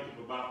to think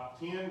of about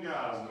 10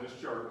 guys in this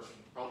church,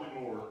 probably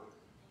more,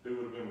 who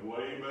would have been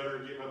way better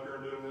at getting up here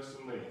and doing this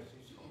than me.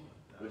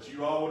 That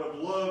you all would have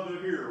loved to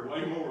hear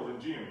way more than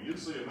Jimmy. You'd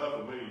see enough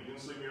of me. You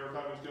didn't see me every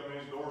time he's coming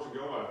in these doors and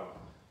go out.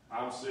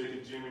 I'm sick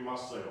of Jimmy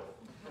myself.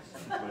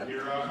 But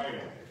here I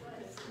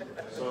am.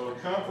 So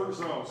comfort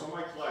zone.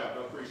 Somebody clapped.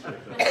 I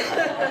appreciate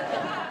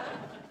that.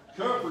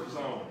 Comfort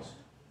zones.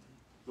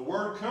 The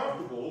word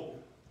comfortable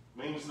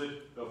means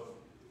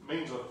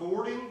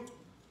affording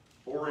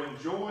or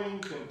enjoying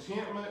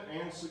contentment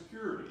and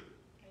security.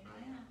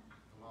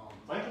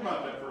 Think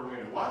about that for a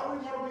minute. Why do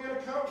we want to be in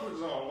a comfort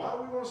zone? Why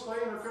do we want to stay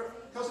in a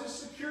comfort? Because it's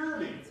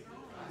security.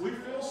 We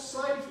feel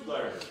safe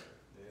there.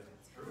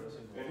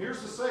 And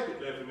here's the second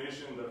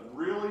definition that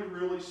really,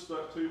 really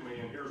stuck to me,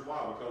 and here's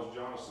why. Because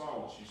John's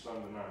song that she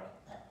sung tonight.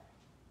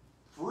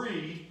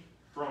 Free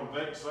from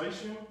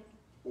vexation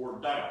or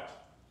doubt.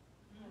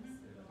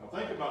 Now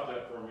think about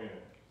that for a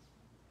minute.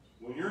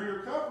 When you're in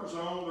your comfort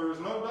zone, there is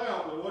no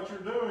doubt that what you're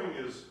doing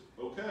is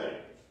okay.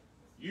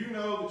 You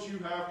know that you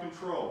have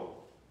control.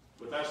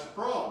 But that's the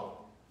problem.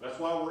 That's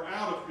why we're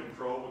out of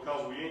control,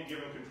 because we ain't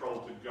giving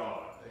control to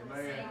God.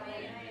 Amen.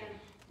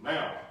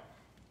 Now,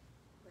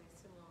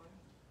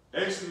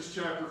 Exodus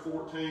chapter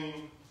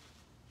 14,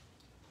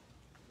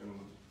 and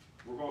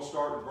we're going to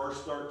start at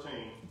verse 13.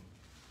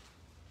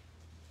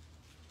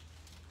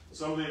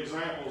 Some of the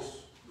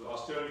examples, I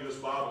was telling you, this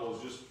Bible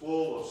is just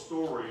full of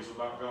stories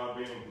about God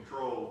being in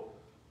control.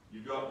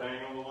 You've got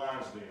Daniel in the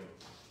lion's den.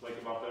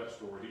 Think about that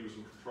story. He was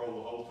in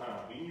control the whole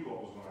time. He knew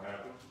what was going to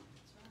happen.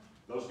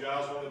 Those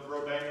guys wanted to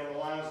throw Daniel in the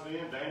lion's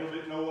den. Daniel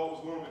didn't know what was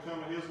going to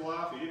become of his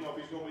life. He didn't know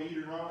if he's going to be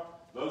eaten or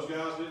not. Those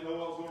guys didn't know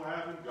what was going to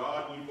happen.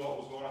 God knew what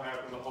was going to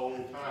happen the whole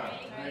time.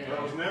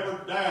 There was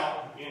never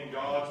doubt in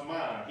God's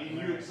mind. He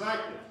knew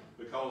exactly,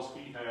 because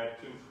he had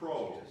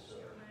control.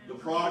 The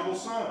prodigal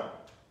son.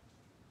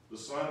 The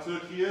son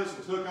took his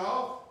and took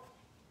off.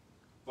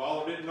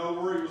 Father didn't know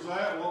where he was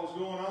at, what was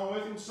going on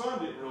with him. Son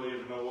didn't really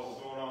even know what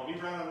was going on. He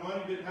ran out of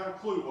money, didn't have a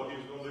clue what he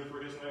was going to do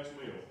for his next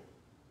meal.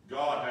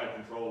 God had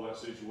control of that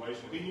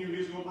situation. He knew he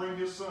was going to bring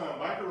his son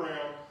back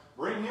around,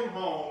 bring him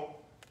home,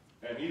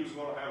 and he was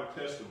going to have a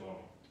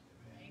testimony.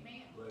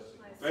 Amen.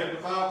 Fed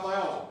the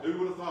 5,000. Who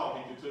would have thought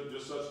he could take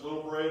just such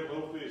little bread and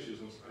little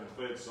fishes and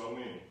fed so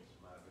many?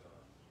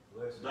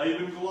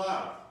 David and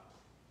Goliath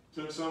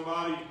took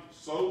somebody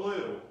so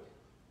little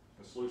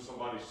and slew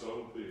somebody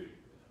so big.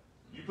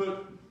 You put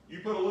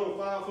a little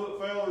 5-foot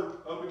feller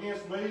up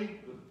against me,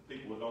 the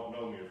people that don't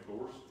know me, of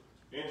course,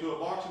 into a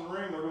boxing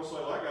ring, they're going to say,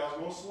 that guy's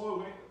going to slow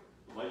me.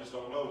 They just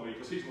don't know me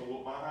because he's going to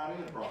whoop my hind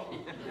end probably.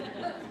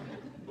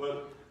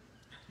 But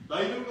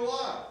they knew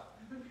Goliath.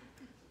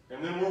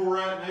 And then where we're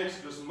at in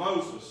Exodus,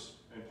 Moses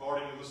and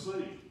parting of the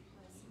sea.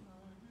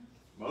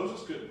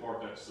 Moses couldn't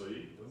part that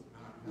sea.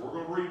 We're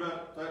going to read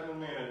about that in a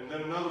minute. And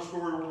then another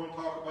story we're going to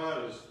talk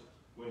about is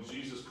when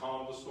Jesus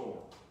calmed the storm.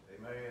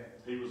 Amen.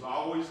 He was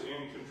always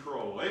in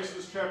control.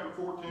 Exodus chapter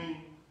 14,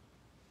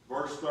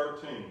 verse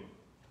 13.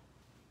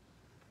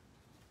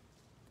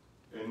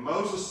 And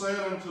Moses said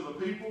unto the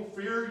people,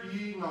 Fear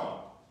ye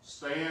not,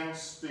 stand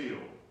still,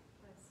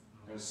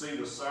 and see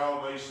the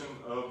salvation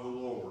of the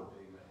Lord,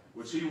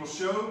 which he will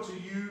show to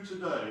you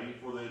today.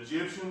 For the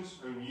Egyptians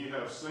whom ye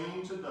have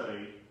seen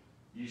today,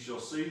 ye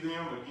shall see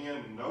them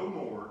again no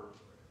more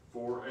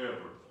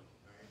forever.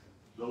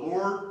 The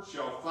Lord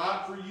shall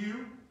fight for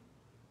you,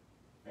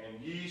 and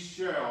ye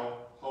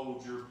shall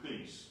hold your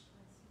peace.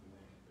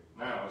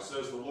 Now, it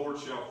says the Lord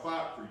shall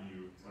fight for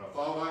you. And I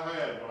thought I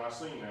had when I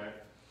seen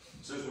that.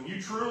 It says when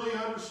you truly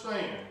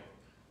understand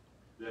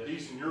that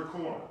he's in your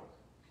corner.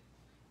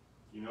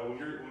 You know,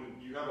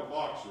 when you have a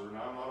boxer, and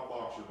I'm not a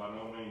boxer by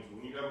no means,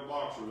 when you have a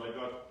boxer, they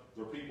got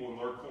their people in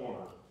their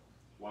corner,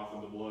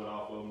 wiping the blood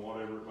off of them,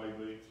 whatever it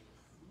may be.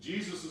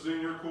 Jesus is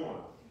in your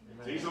corner.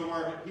 He's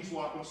over, he's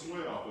wiping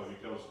sweat off of you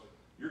because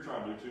you're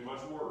trying to do too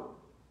much work.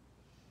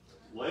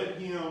 Let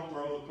him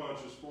throw the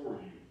punches for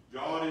you.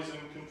 God is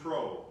in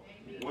control.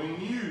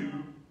 When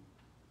you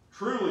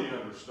truly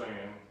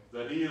understand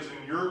that he is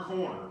in your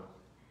corner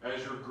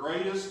as your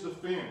greatest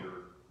defender,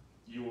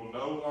 you will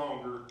no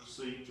longer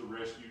seek to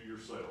rescue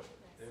yourself.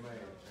 Amen.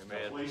 Amen.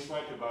 Now, please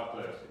think about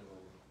that.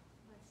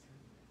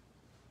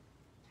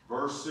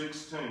 Verse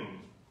 16.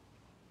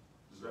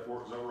 Is that where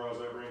I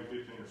was at, Randy?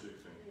 15 or 16?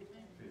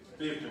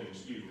 15,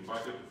 excuse me.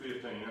 Back up to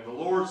 15. And the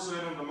Lord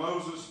said unto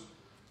Moses,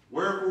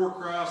 Wherefore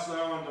criest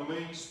thou unto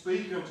me?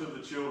 Speak unto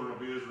the children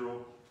of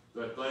Israel,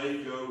 that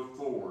they go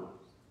forward.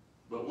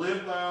 But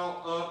lift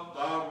thou up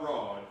thy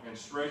rod, and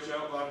stretch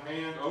out thine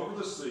hand over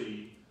the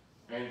sea,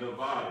 and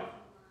divide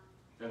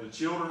it. And the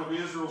children of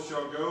Israel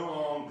shall go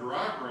on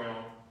dry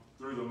ground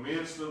through the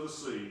midst of the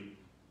sea.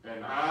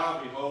 And I,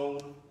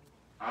 behold,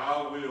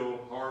 I will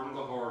harden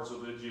the hearts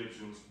of the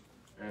Egyptians,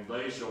 and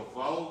they shall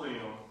follow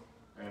them.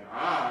 And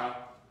I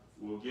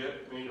will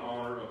get me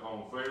honor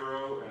upon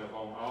Pharaoh and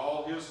upon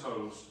all his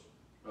host,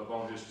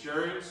 upon his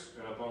chariots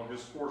and upon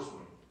his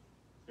horsemen.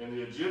 And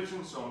the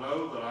Egyptians shall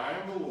know that I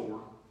am the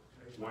Lord,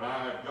 when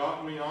I have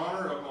gotten me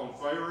honor upon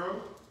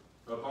Pharaoh,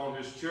 upon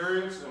his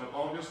chariots and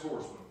upon his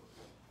horsemen.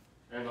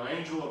 And the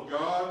angel of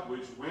God,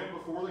 which went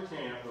before the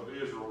camp of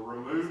Israel,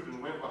 removed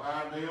and went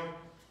behind them,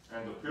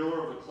 and the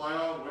pillar of the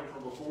cloud went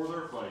from before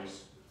their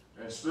face,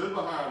 and stood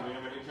behind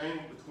them, and it came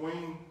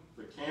between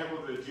the camp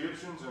of the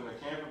Egyptians and the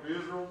camp of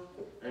Israel,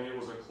 and it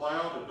was a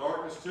cloud of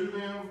darkness to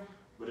them,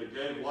 but it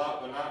gave light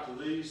by night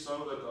to these, so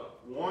that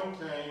the one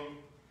came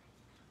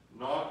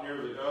not near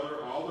the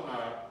other all the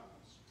night.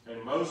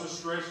 And Moses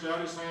stretched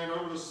out his hand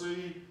over the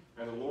sea,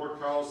 and the Lord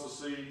caused the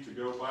sea to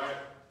go back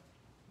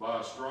by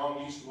a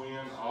strong east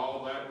wind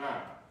all that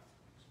night,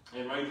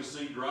 and made the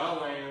sea dry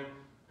land,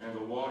 and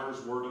the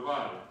waters were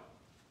divided.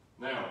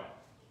 Now,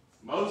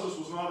 Moses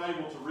was not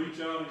able to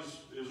reach out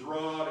his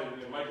rod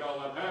and make all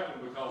that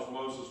happen because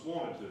Moses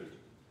wanted to.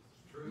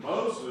 True.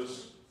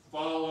 Moses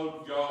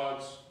followed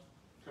God's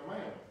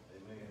command.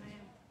 Amen.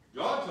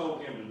 God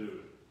told him to do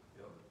it.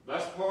 Yep.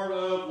 That's part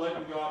of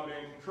letting God be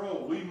in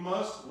control. We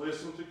must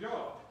listen to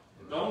God.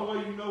 The only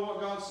way you know what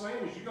God's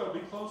saying is you got to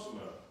be close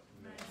enough.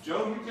 Amen.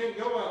 Joe, you can't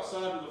go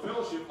outside of the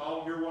fellowship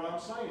hall and hear what I'm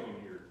saying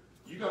in here.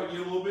 You got to get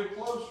a little bit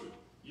closer.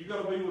 You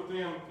got to be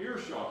within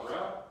earshot,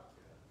 right?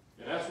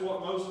 And that's what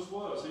Moses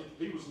was.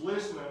 He was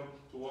listening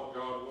to what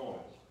God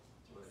wanted.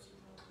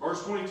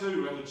 Verse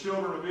 22, And the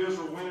children of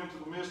Israel went into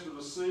the midst of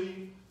the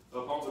sea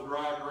upon the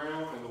dry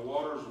ground, and the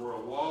waters were a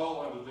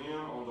wall unto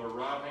them on their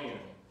right hand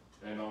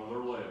and on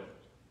their left.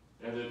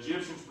 And the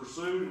Egyptians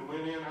pursued and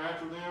went in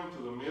after them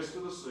to the midst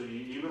of the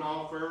sea, even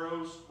all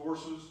Pharaoh's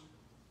horses,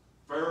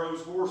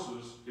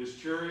 his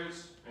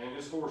chariots, and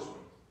his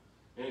horsemen.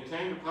 And it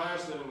came to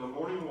pass that in the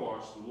morning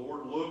watch the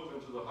Lord looked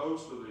into the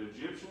host of the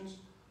Egyptians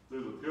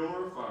through the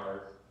pillar of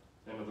fire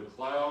and of the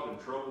cloud, and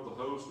troubled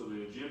the host of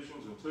the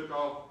Egyptians, and took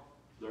off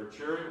their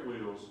chariot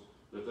wheels,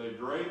 that they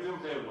drave them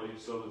heavily,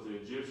 so that the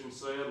Egyptians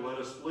said, Let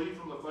us flee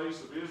from the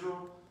face of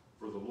Israel,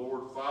 for the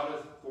Lord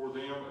fighteth for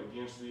them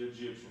against the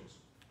Egyptians.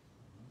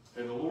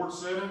 And the Lord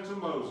said unto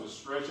Moses,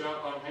 Stretch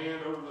out thine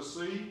hand over the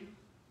sea,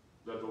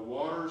 that the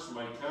waters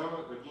may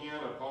come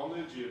again upon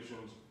the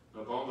Egyptians,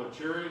 upon their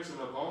chariots and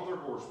upon their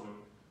horsemen.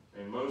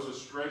 And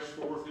Moses stretched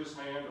forth his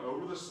hand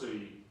over the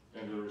sea,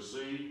 and the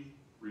sea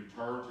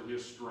returned to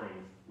his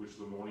strength, which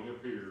the morning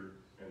appeared,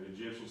 and the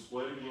Egyptians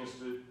fled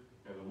against it,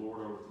 and the Lord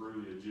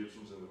overthrew the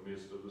Egyptians in the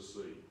midst of the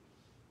sea.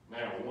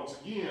 Now, once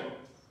again,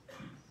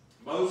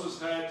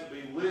 Moses had to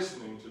be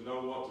listening to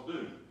know what to do.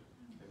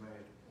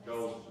 Amen.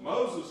 Because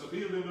Moses, if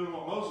he had been doing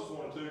what Moses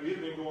wanted to,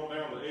 he'd been going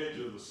down the edge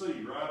of the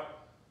sea, right?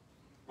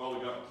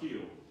 Probably got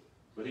killed.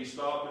 But he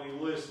stopped and he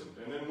listened.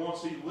 And then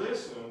once he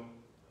listened,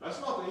 that's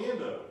not the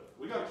end of it.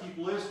 We got to keep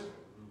listening.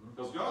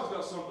 Because God's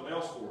got something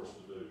else for us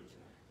to do.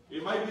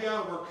 It may be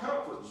out of our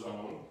comfort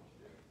zone.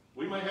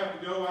 We may have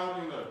to go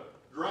out in the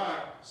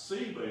dry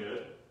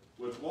seabed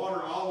with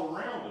water all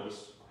around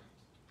us,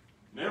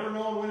 never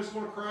knowing when it's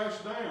going to crash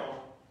down.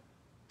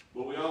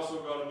 But we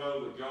also got to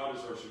know that God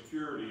is our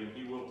security and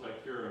He will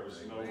take care of us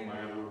no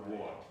matter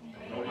what.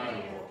 No matter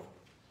what.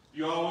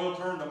 You all will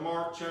turn to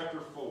Mark chapter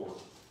 4.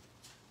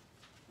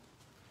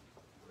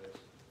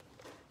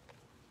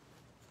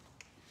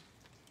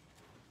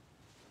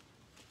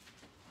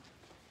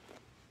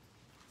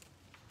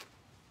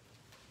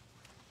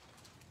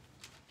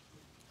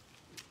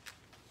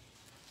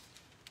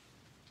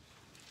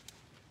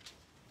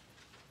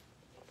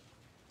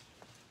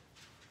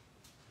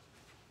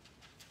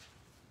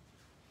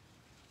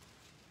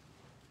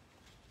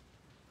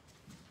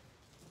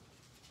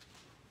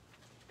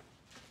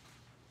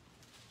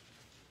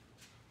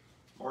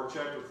 Mark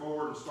chapter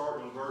 4 and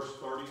starting in verse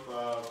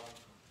 35.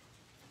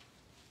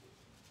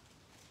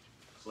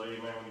 Say amen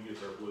when you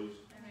get there, please.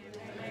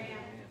 Amen.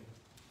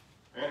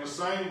 And the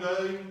same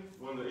day,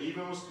 when the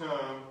even was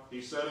come,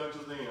 he said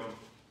unto them,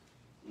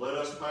 Let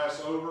us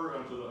pass over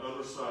unto the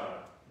other side.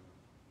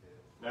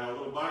 Now, a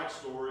little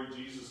backstory,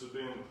 Jesus had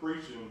been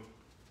preaching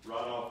right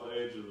off the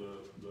edge of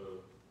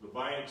the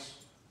banks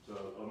to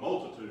a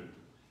multitude.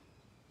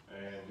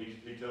 And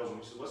he tells them,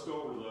 he said, let's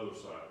go over to the other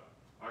side.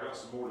 I got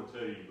some more to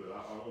tell you, but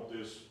I want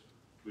this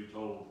to be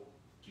told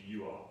to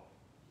you all.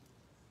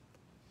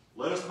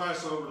 Let us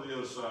pass over to the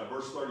other side.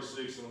 Verse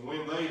 36, And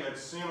when they had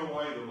sent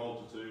away the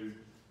multitude,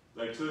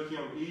 they took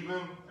him even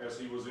as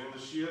he was in the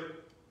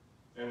ship,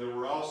 and there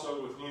were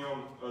also with him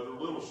other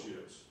little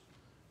ships.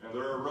 And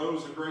there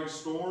arose a great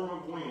storm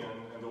of wind,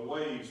 and the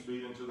waves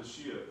beat into the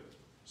ship,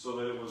 so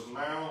that it was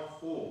now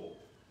full.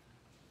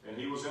 And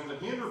he was in the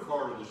hinder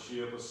part of the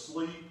ship,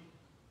 asleep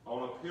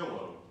on a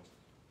pillow.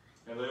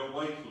 And they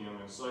awake him,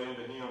 and say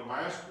unto him,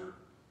 Master,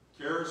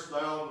 carest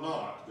thou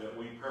not that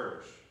we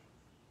perish?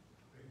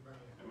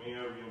 How many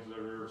of you have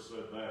ever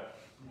said that?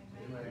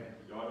 Amen.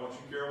 God, don't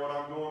you care what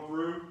I'm going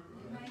through?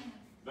 Amen.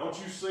 Don't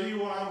you see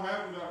what I'm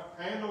having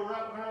to handle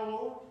right now,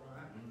 Lord?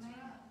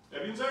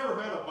 Have you ever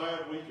had a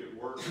bad week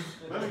at work?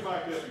 Let me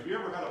back up. Have you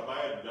ever had a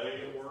bad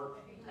day at work?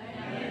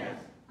 Amen.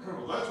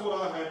 Well, that's what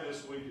I had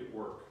this week at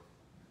work.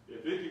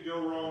 If it could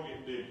go wrong,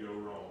 it did go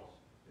wrong.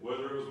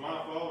 Whether it was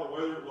my fault or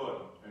whether it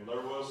wasn't. And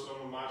there was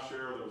some of my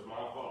share that was my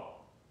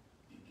fault.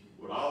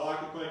 What all I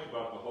could think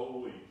about the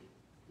whole week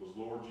was,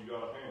 Lord, you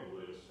got to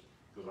handle this,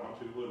 because I'm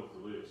too little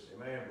for this.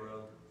 Amen,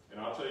 brother. And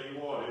I'll tell you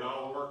what, it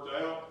all worked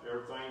out.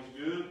 Everything's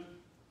good.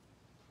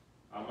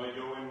 I may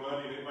go in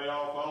Monday and it may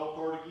all fall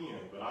apart again,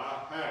 but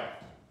I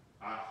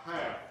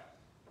have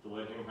to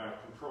let him have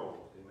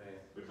control. Amen.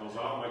 Because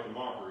I'll make a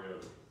mockery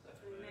of it.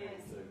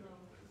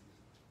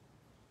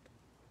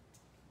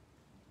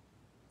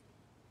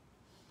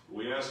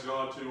 We ask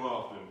God too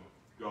often,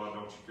 God,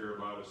 don't you care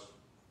about us?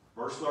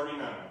 Verse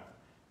 39,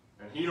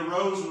 And he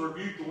arose and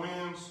rebuked the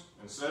winds,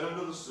 and said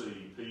unto the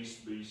sea, Peace,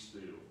 be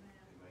still.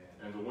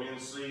 Amen. And the wind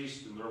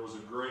ceased, and there was a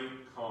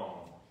great calm.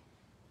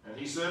 And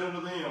he said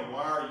unto them,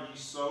 Why are ye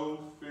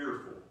so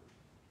fearful?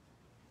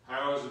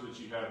 How is it that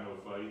ye have no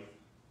faith?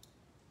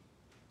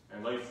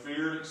 And they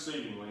feared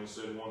exceedingly, and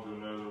said one to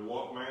another,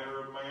 What manner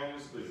of man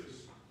is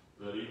this,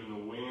 that even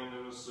the wind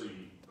and the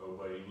sea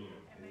obey him?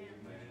 Amen.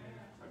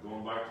 Now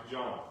going back to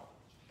John,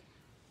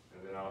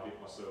 and then I'll hit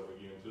myself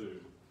again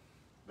too.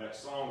 That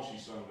song she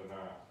sung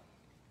tonight,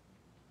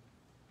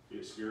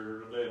 it scared her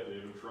to death to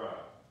even try.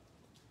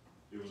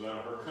 It was out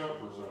of her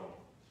comfort zone.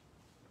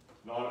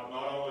 Not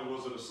only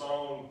was it a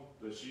song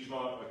that she's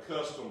not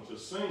accustomed to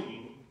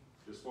singing,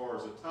 as far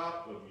as the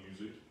type of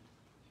music,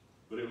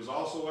 but it was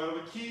also out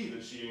of a key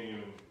that she ain't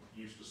even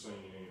used to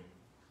singing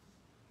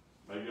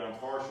in. Maybe I'm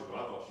partial, but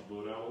I thought she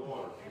blew it out of the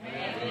water.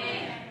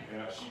 Amen.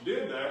 And she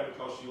did that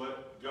because she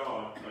let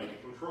God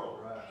take control.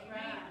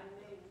 Right.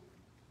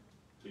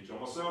 Teach on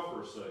myself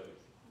for a second.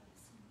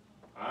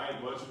 I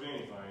ain't much of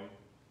anything,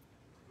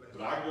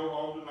 but I can go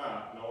home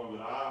tonight knowing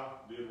that I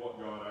did what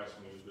God asked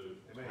me to do.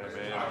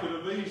 Amen. I could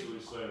have easily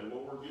said,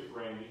 Lord, get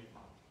Randy.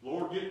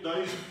 Lord, get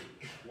David,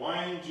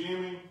 Wayne,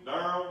 Jimmy,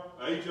 Darrell,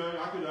 AJ.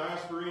 I could have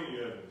asked for any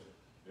of them.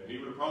 And he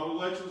would have probably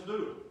let us do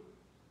it.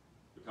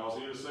 Because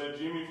he would have said,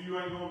 Jimmy, if you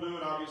ain't going to do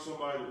it, I'll get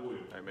somebody that will.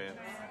 Amen.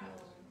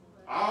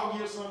 I'll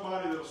get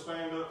somebody that'll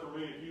stand up for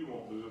me if you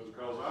won't do it,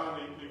 because I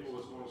need people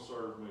that's going to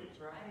serve me.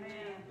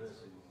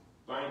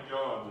 Thank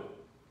God that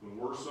when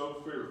we're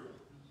so fearful,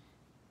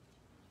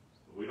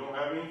 we don't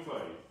have any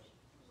faith,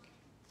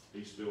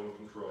 He's still in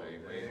control.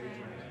 Amen.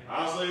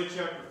 Isaiah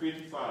chapter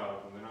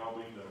 55, and then I'll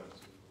be done.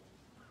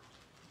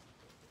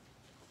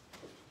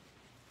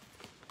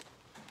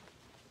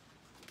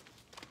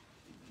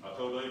 I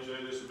told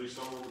AJ this would be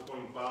somewhere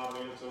between 5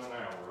 minutes and an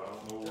hour. I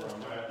don't know where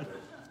I'm at,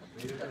 but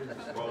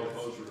it's probably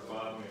closer to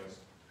 5 minutes.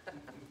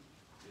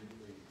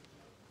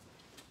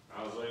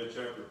 Isaiah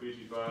chapter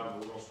 55,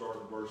 and we're going to start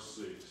at verse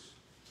 6. Is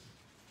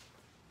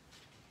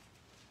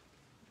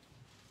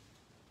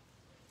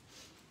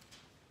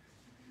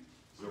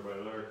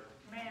everybody there?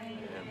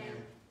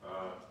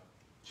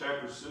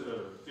 Chapter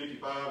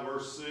 55,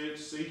 verse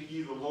 6, seek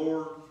ye the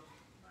Lord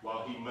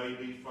while he may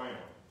be found.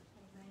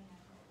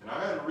 And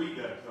I had to read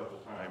that a couple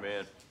times.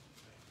 Amen.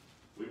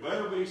 We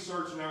better be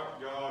searching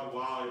out God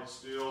while it's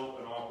still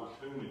an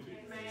opportunity.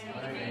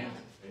 Amen.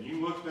 And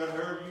you look at that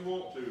however you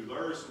want to.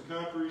 There are some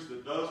countries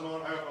that does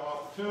not have the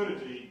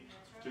opportunity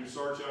to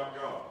search out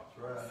God.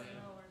 Right.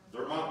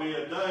 There might be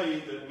a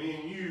day that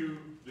me and you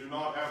do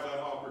not have that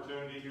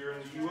opportunity here in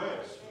the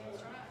U.S.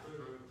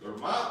 There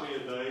might be a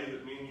day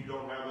that me and you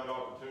don't have that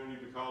opportunity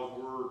because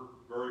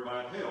we're very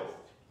bad health.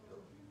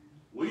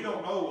 We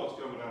don't know what's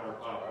coming down our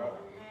pipeline.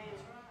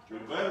 We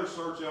better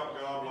search out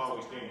God while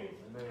we can.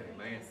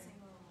 Amen.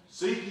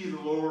 Seek ye the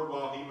Lord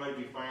while he may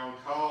be found.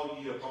 Call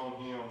ye upon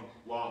him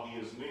while he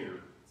is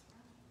near.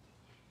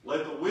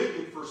 Let the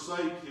wicked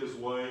forsake his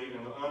way,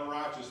 and the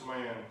unrighteous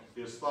man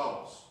his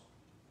thoughts.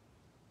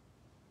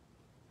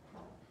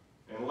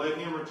 And let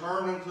him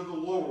return unto the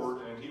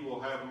Lord, and he will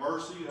have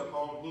mercy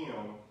upon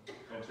him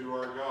and to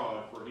our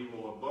God, for he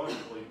will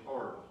abundantly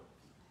pardon.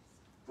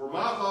 For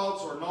my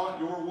thoughts are not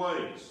your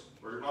ways,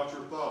 or not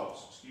your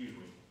thoughts, excuse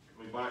me.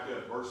 Let me back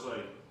up, verse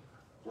 8.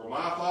 For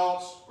my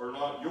thoughts are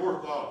not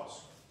your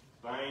thoughts.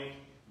 Thank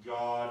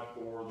God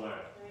for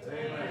that.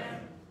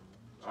 Amen.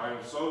 I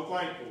am so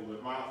thankful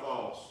that my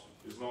thoughts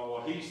is not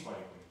what he's thinking.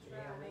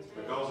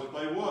 Because if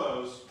they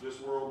was, this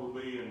world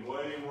would be in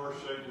way worse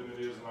shape than it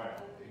is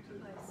now.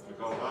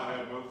 Because I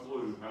have no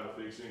clue how to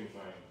fix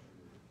anything.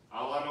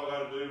 All I know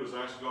how to do is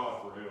ask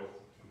God for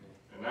help.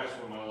 And that's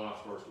when my life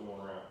starts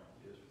going around.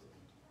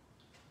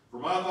 For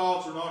my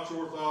thoughts are not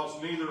your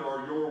thoughts, neither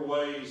are your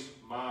ways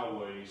my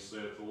ways,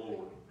 saith the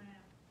Lord.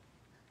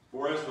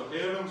 For as the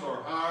heavens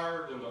are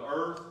higher than the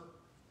earth,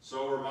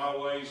 so are my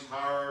ways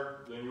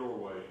higher than your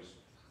ways,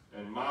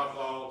 and my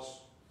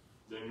thoughts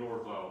than your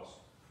thoughts.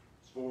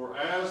 For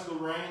as the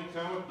rain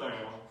cometh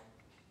down,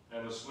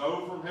 and the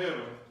snow from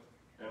heaven,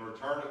 and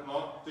returneth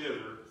not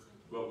thither,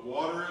 but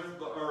watereth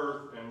the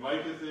earth, and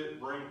maketh it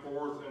bring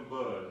forth and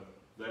bud,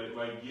 that it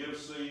may give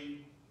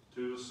seed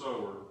to the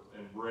sower,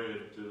 and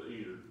bread to the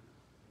eater.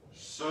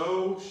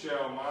 So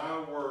shall my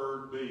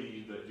word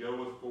be that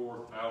goeth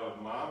forth out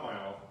of my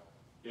mouth.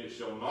 It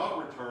shall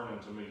not return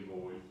unto me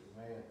void,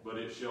 but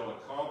it shall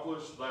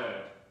accomplish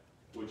that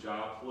which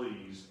I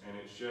please, and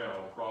it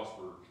shall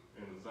prosper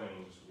in the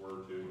things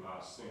whereto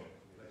I sent it.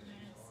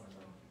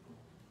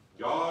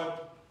 God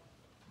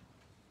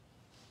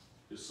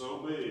is so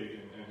big,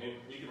 and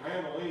he can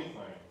handle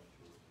anything.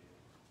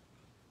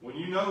 When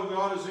you know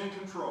God is in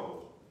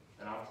control,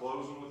 and I'm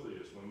closing with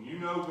this, when you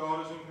know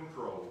God is in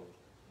control,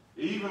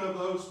 even of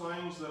those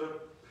things that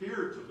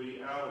appear to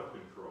be out of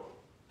control.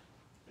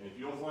 And if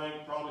you'll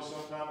think probably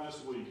sometime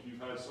this week you've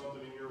had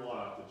something in your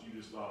life that you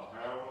just thought,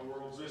 how in the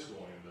world is this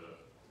going to end up?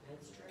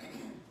 That's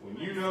true. When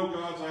you know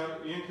God's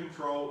in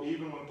control,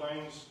 even when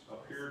things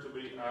appear to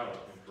be out of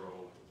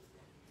control,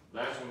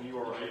 that's when you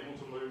are able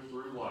to move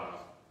through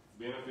life,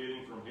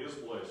 benefiting from his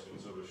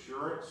blessings of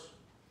assurance,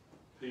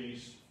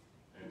 peace,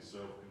 and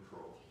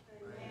self-control.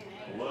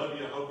 I love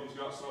you. I hope he's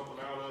got something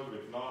out of it.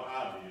 If not,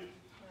 I did.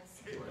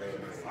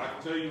 I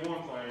can tell you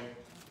one thing.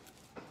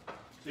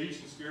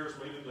 Teaching scares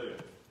me to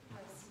death.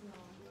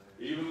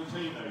 Even the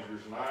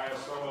teenagers, and I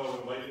asked some of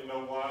them, they didn't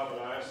know why, but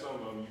I asked some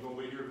of them, you going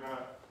to be here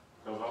tonight?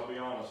 Because I'll be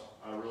honest,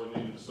 I really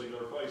needed to see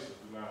their faces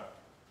tonight.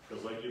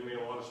 Because they give me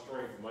a lot of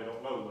strength, and they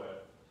don't know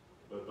that.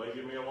 But they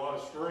give me a lot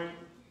of strength,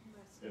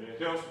 and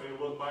it helps me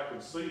to look back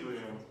and see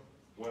them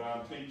when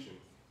I'm teaching.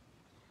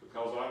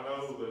 Because I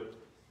know that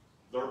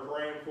they're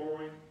praying for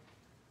me,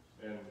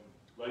 and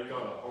they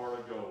got a heart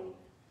of gold.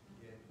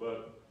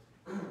 But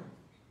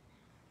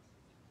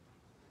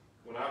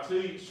when I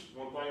teach,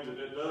 one thing that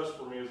it does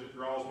for me is it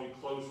draws me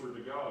closer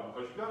to God,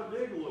 because you've got to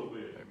dig a little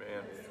bit.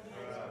 Amen.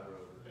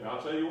 And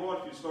I'll tell you what,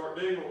 if you start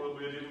digging a little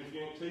bit, even if you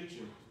ain't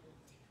teaching,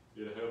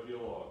 it'll help you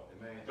a lot.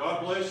 Amen.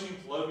 God bless you.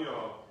 Love you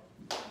all.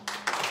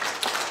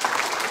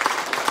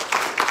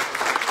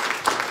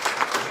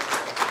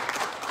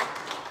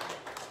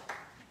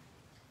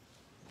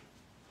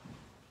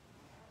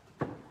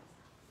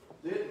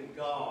 Didn't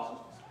God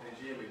and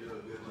Jimmy do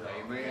a good job?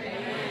 Amen.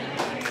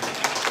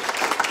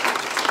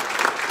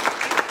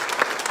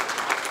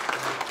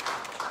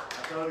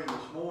 I told him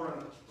this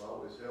morning, I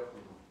always help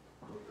him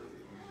with the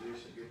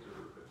musicians get their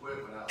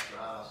equipment outside.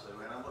 I said,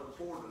 man, I'm looking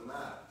forward to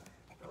tonight,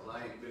 because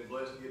I ain't been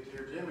blessed to get to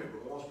hear Jimmy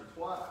but once or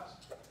twice.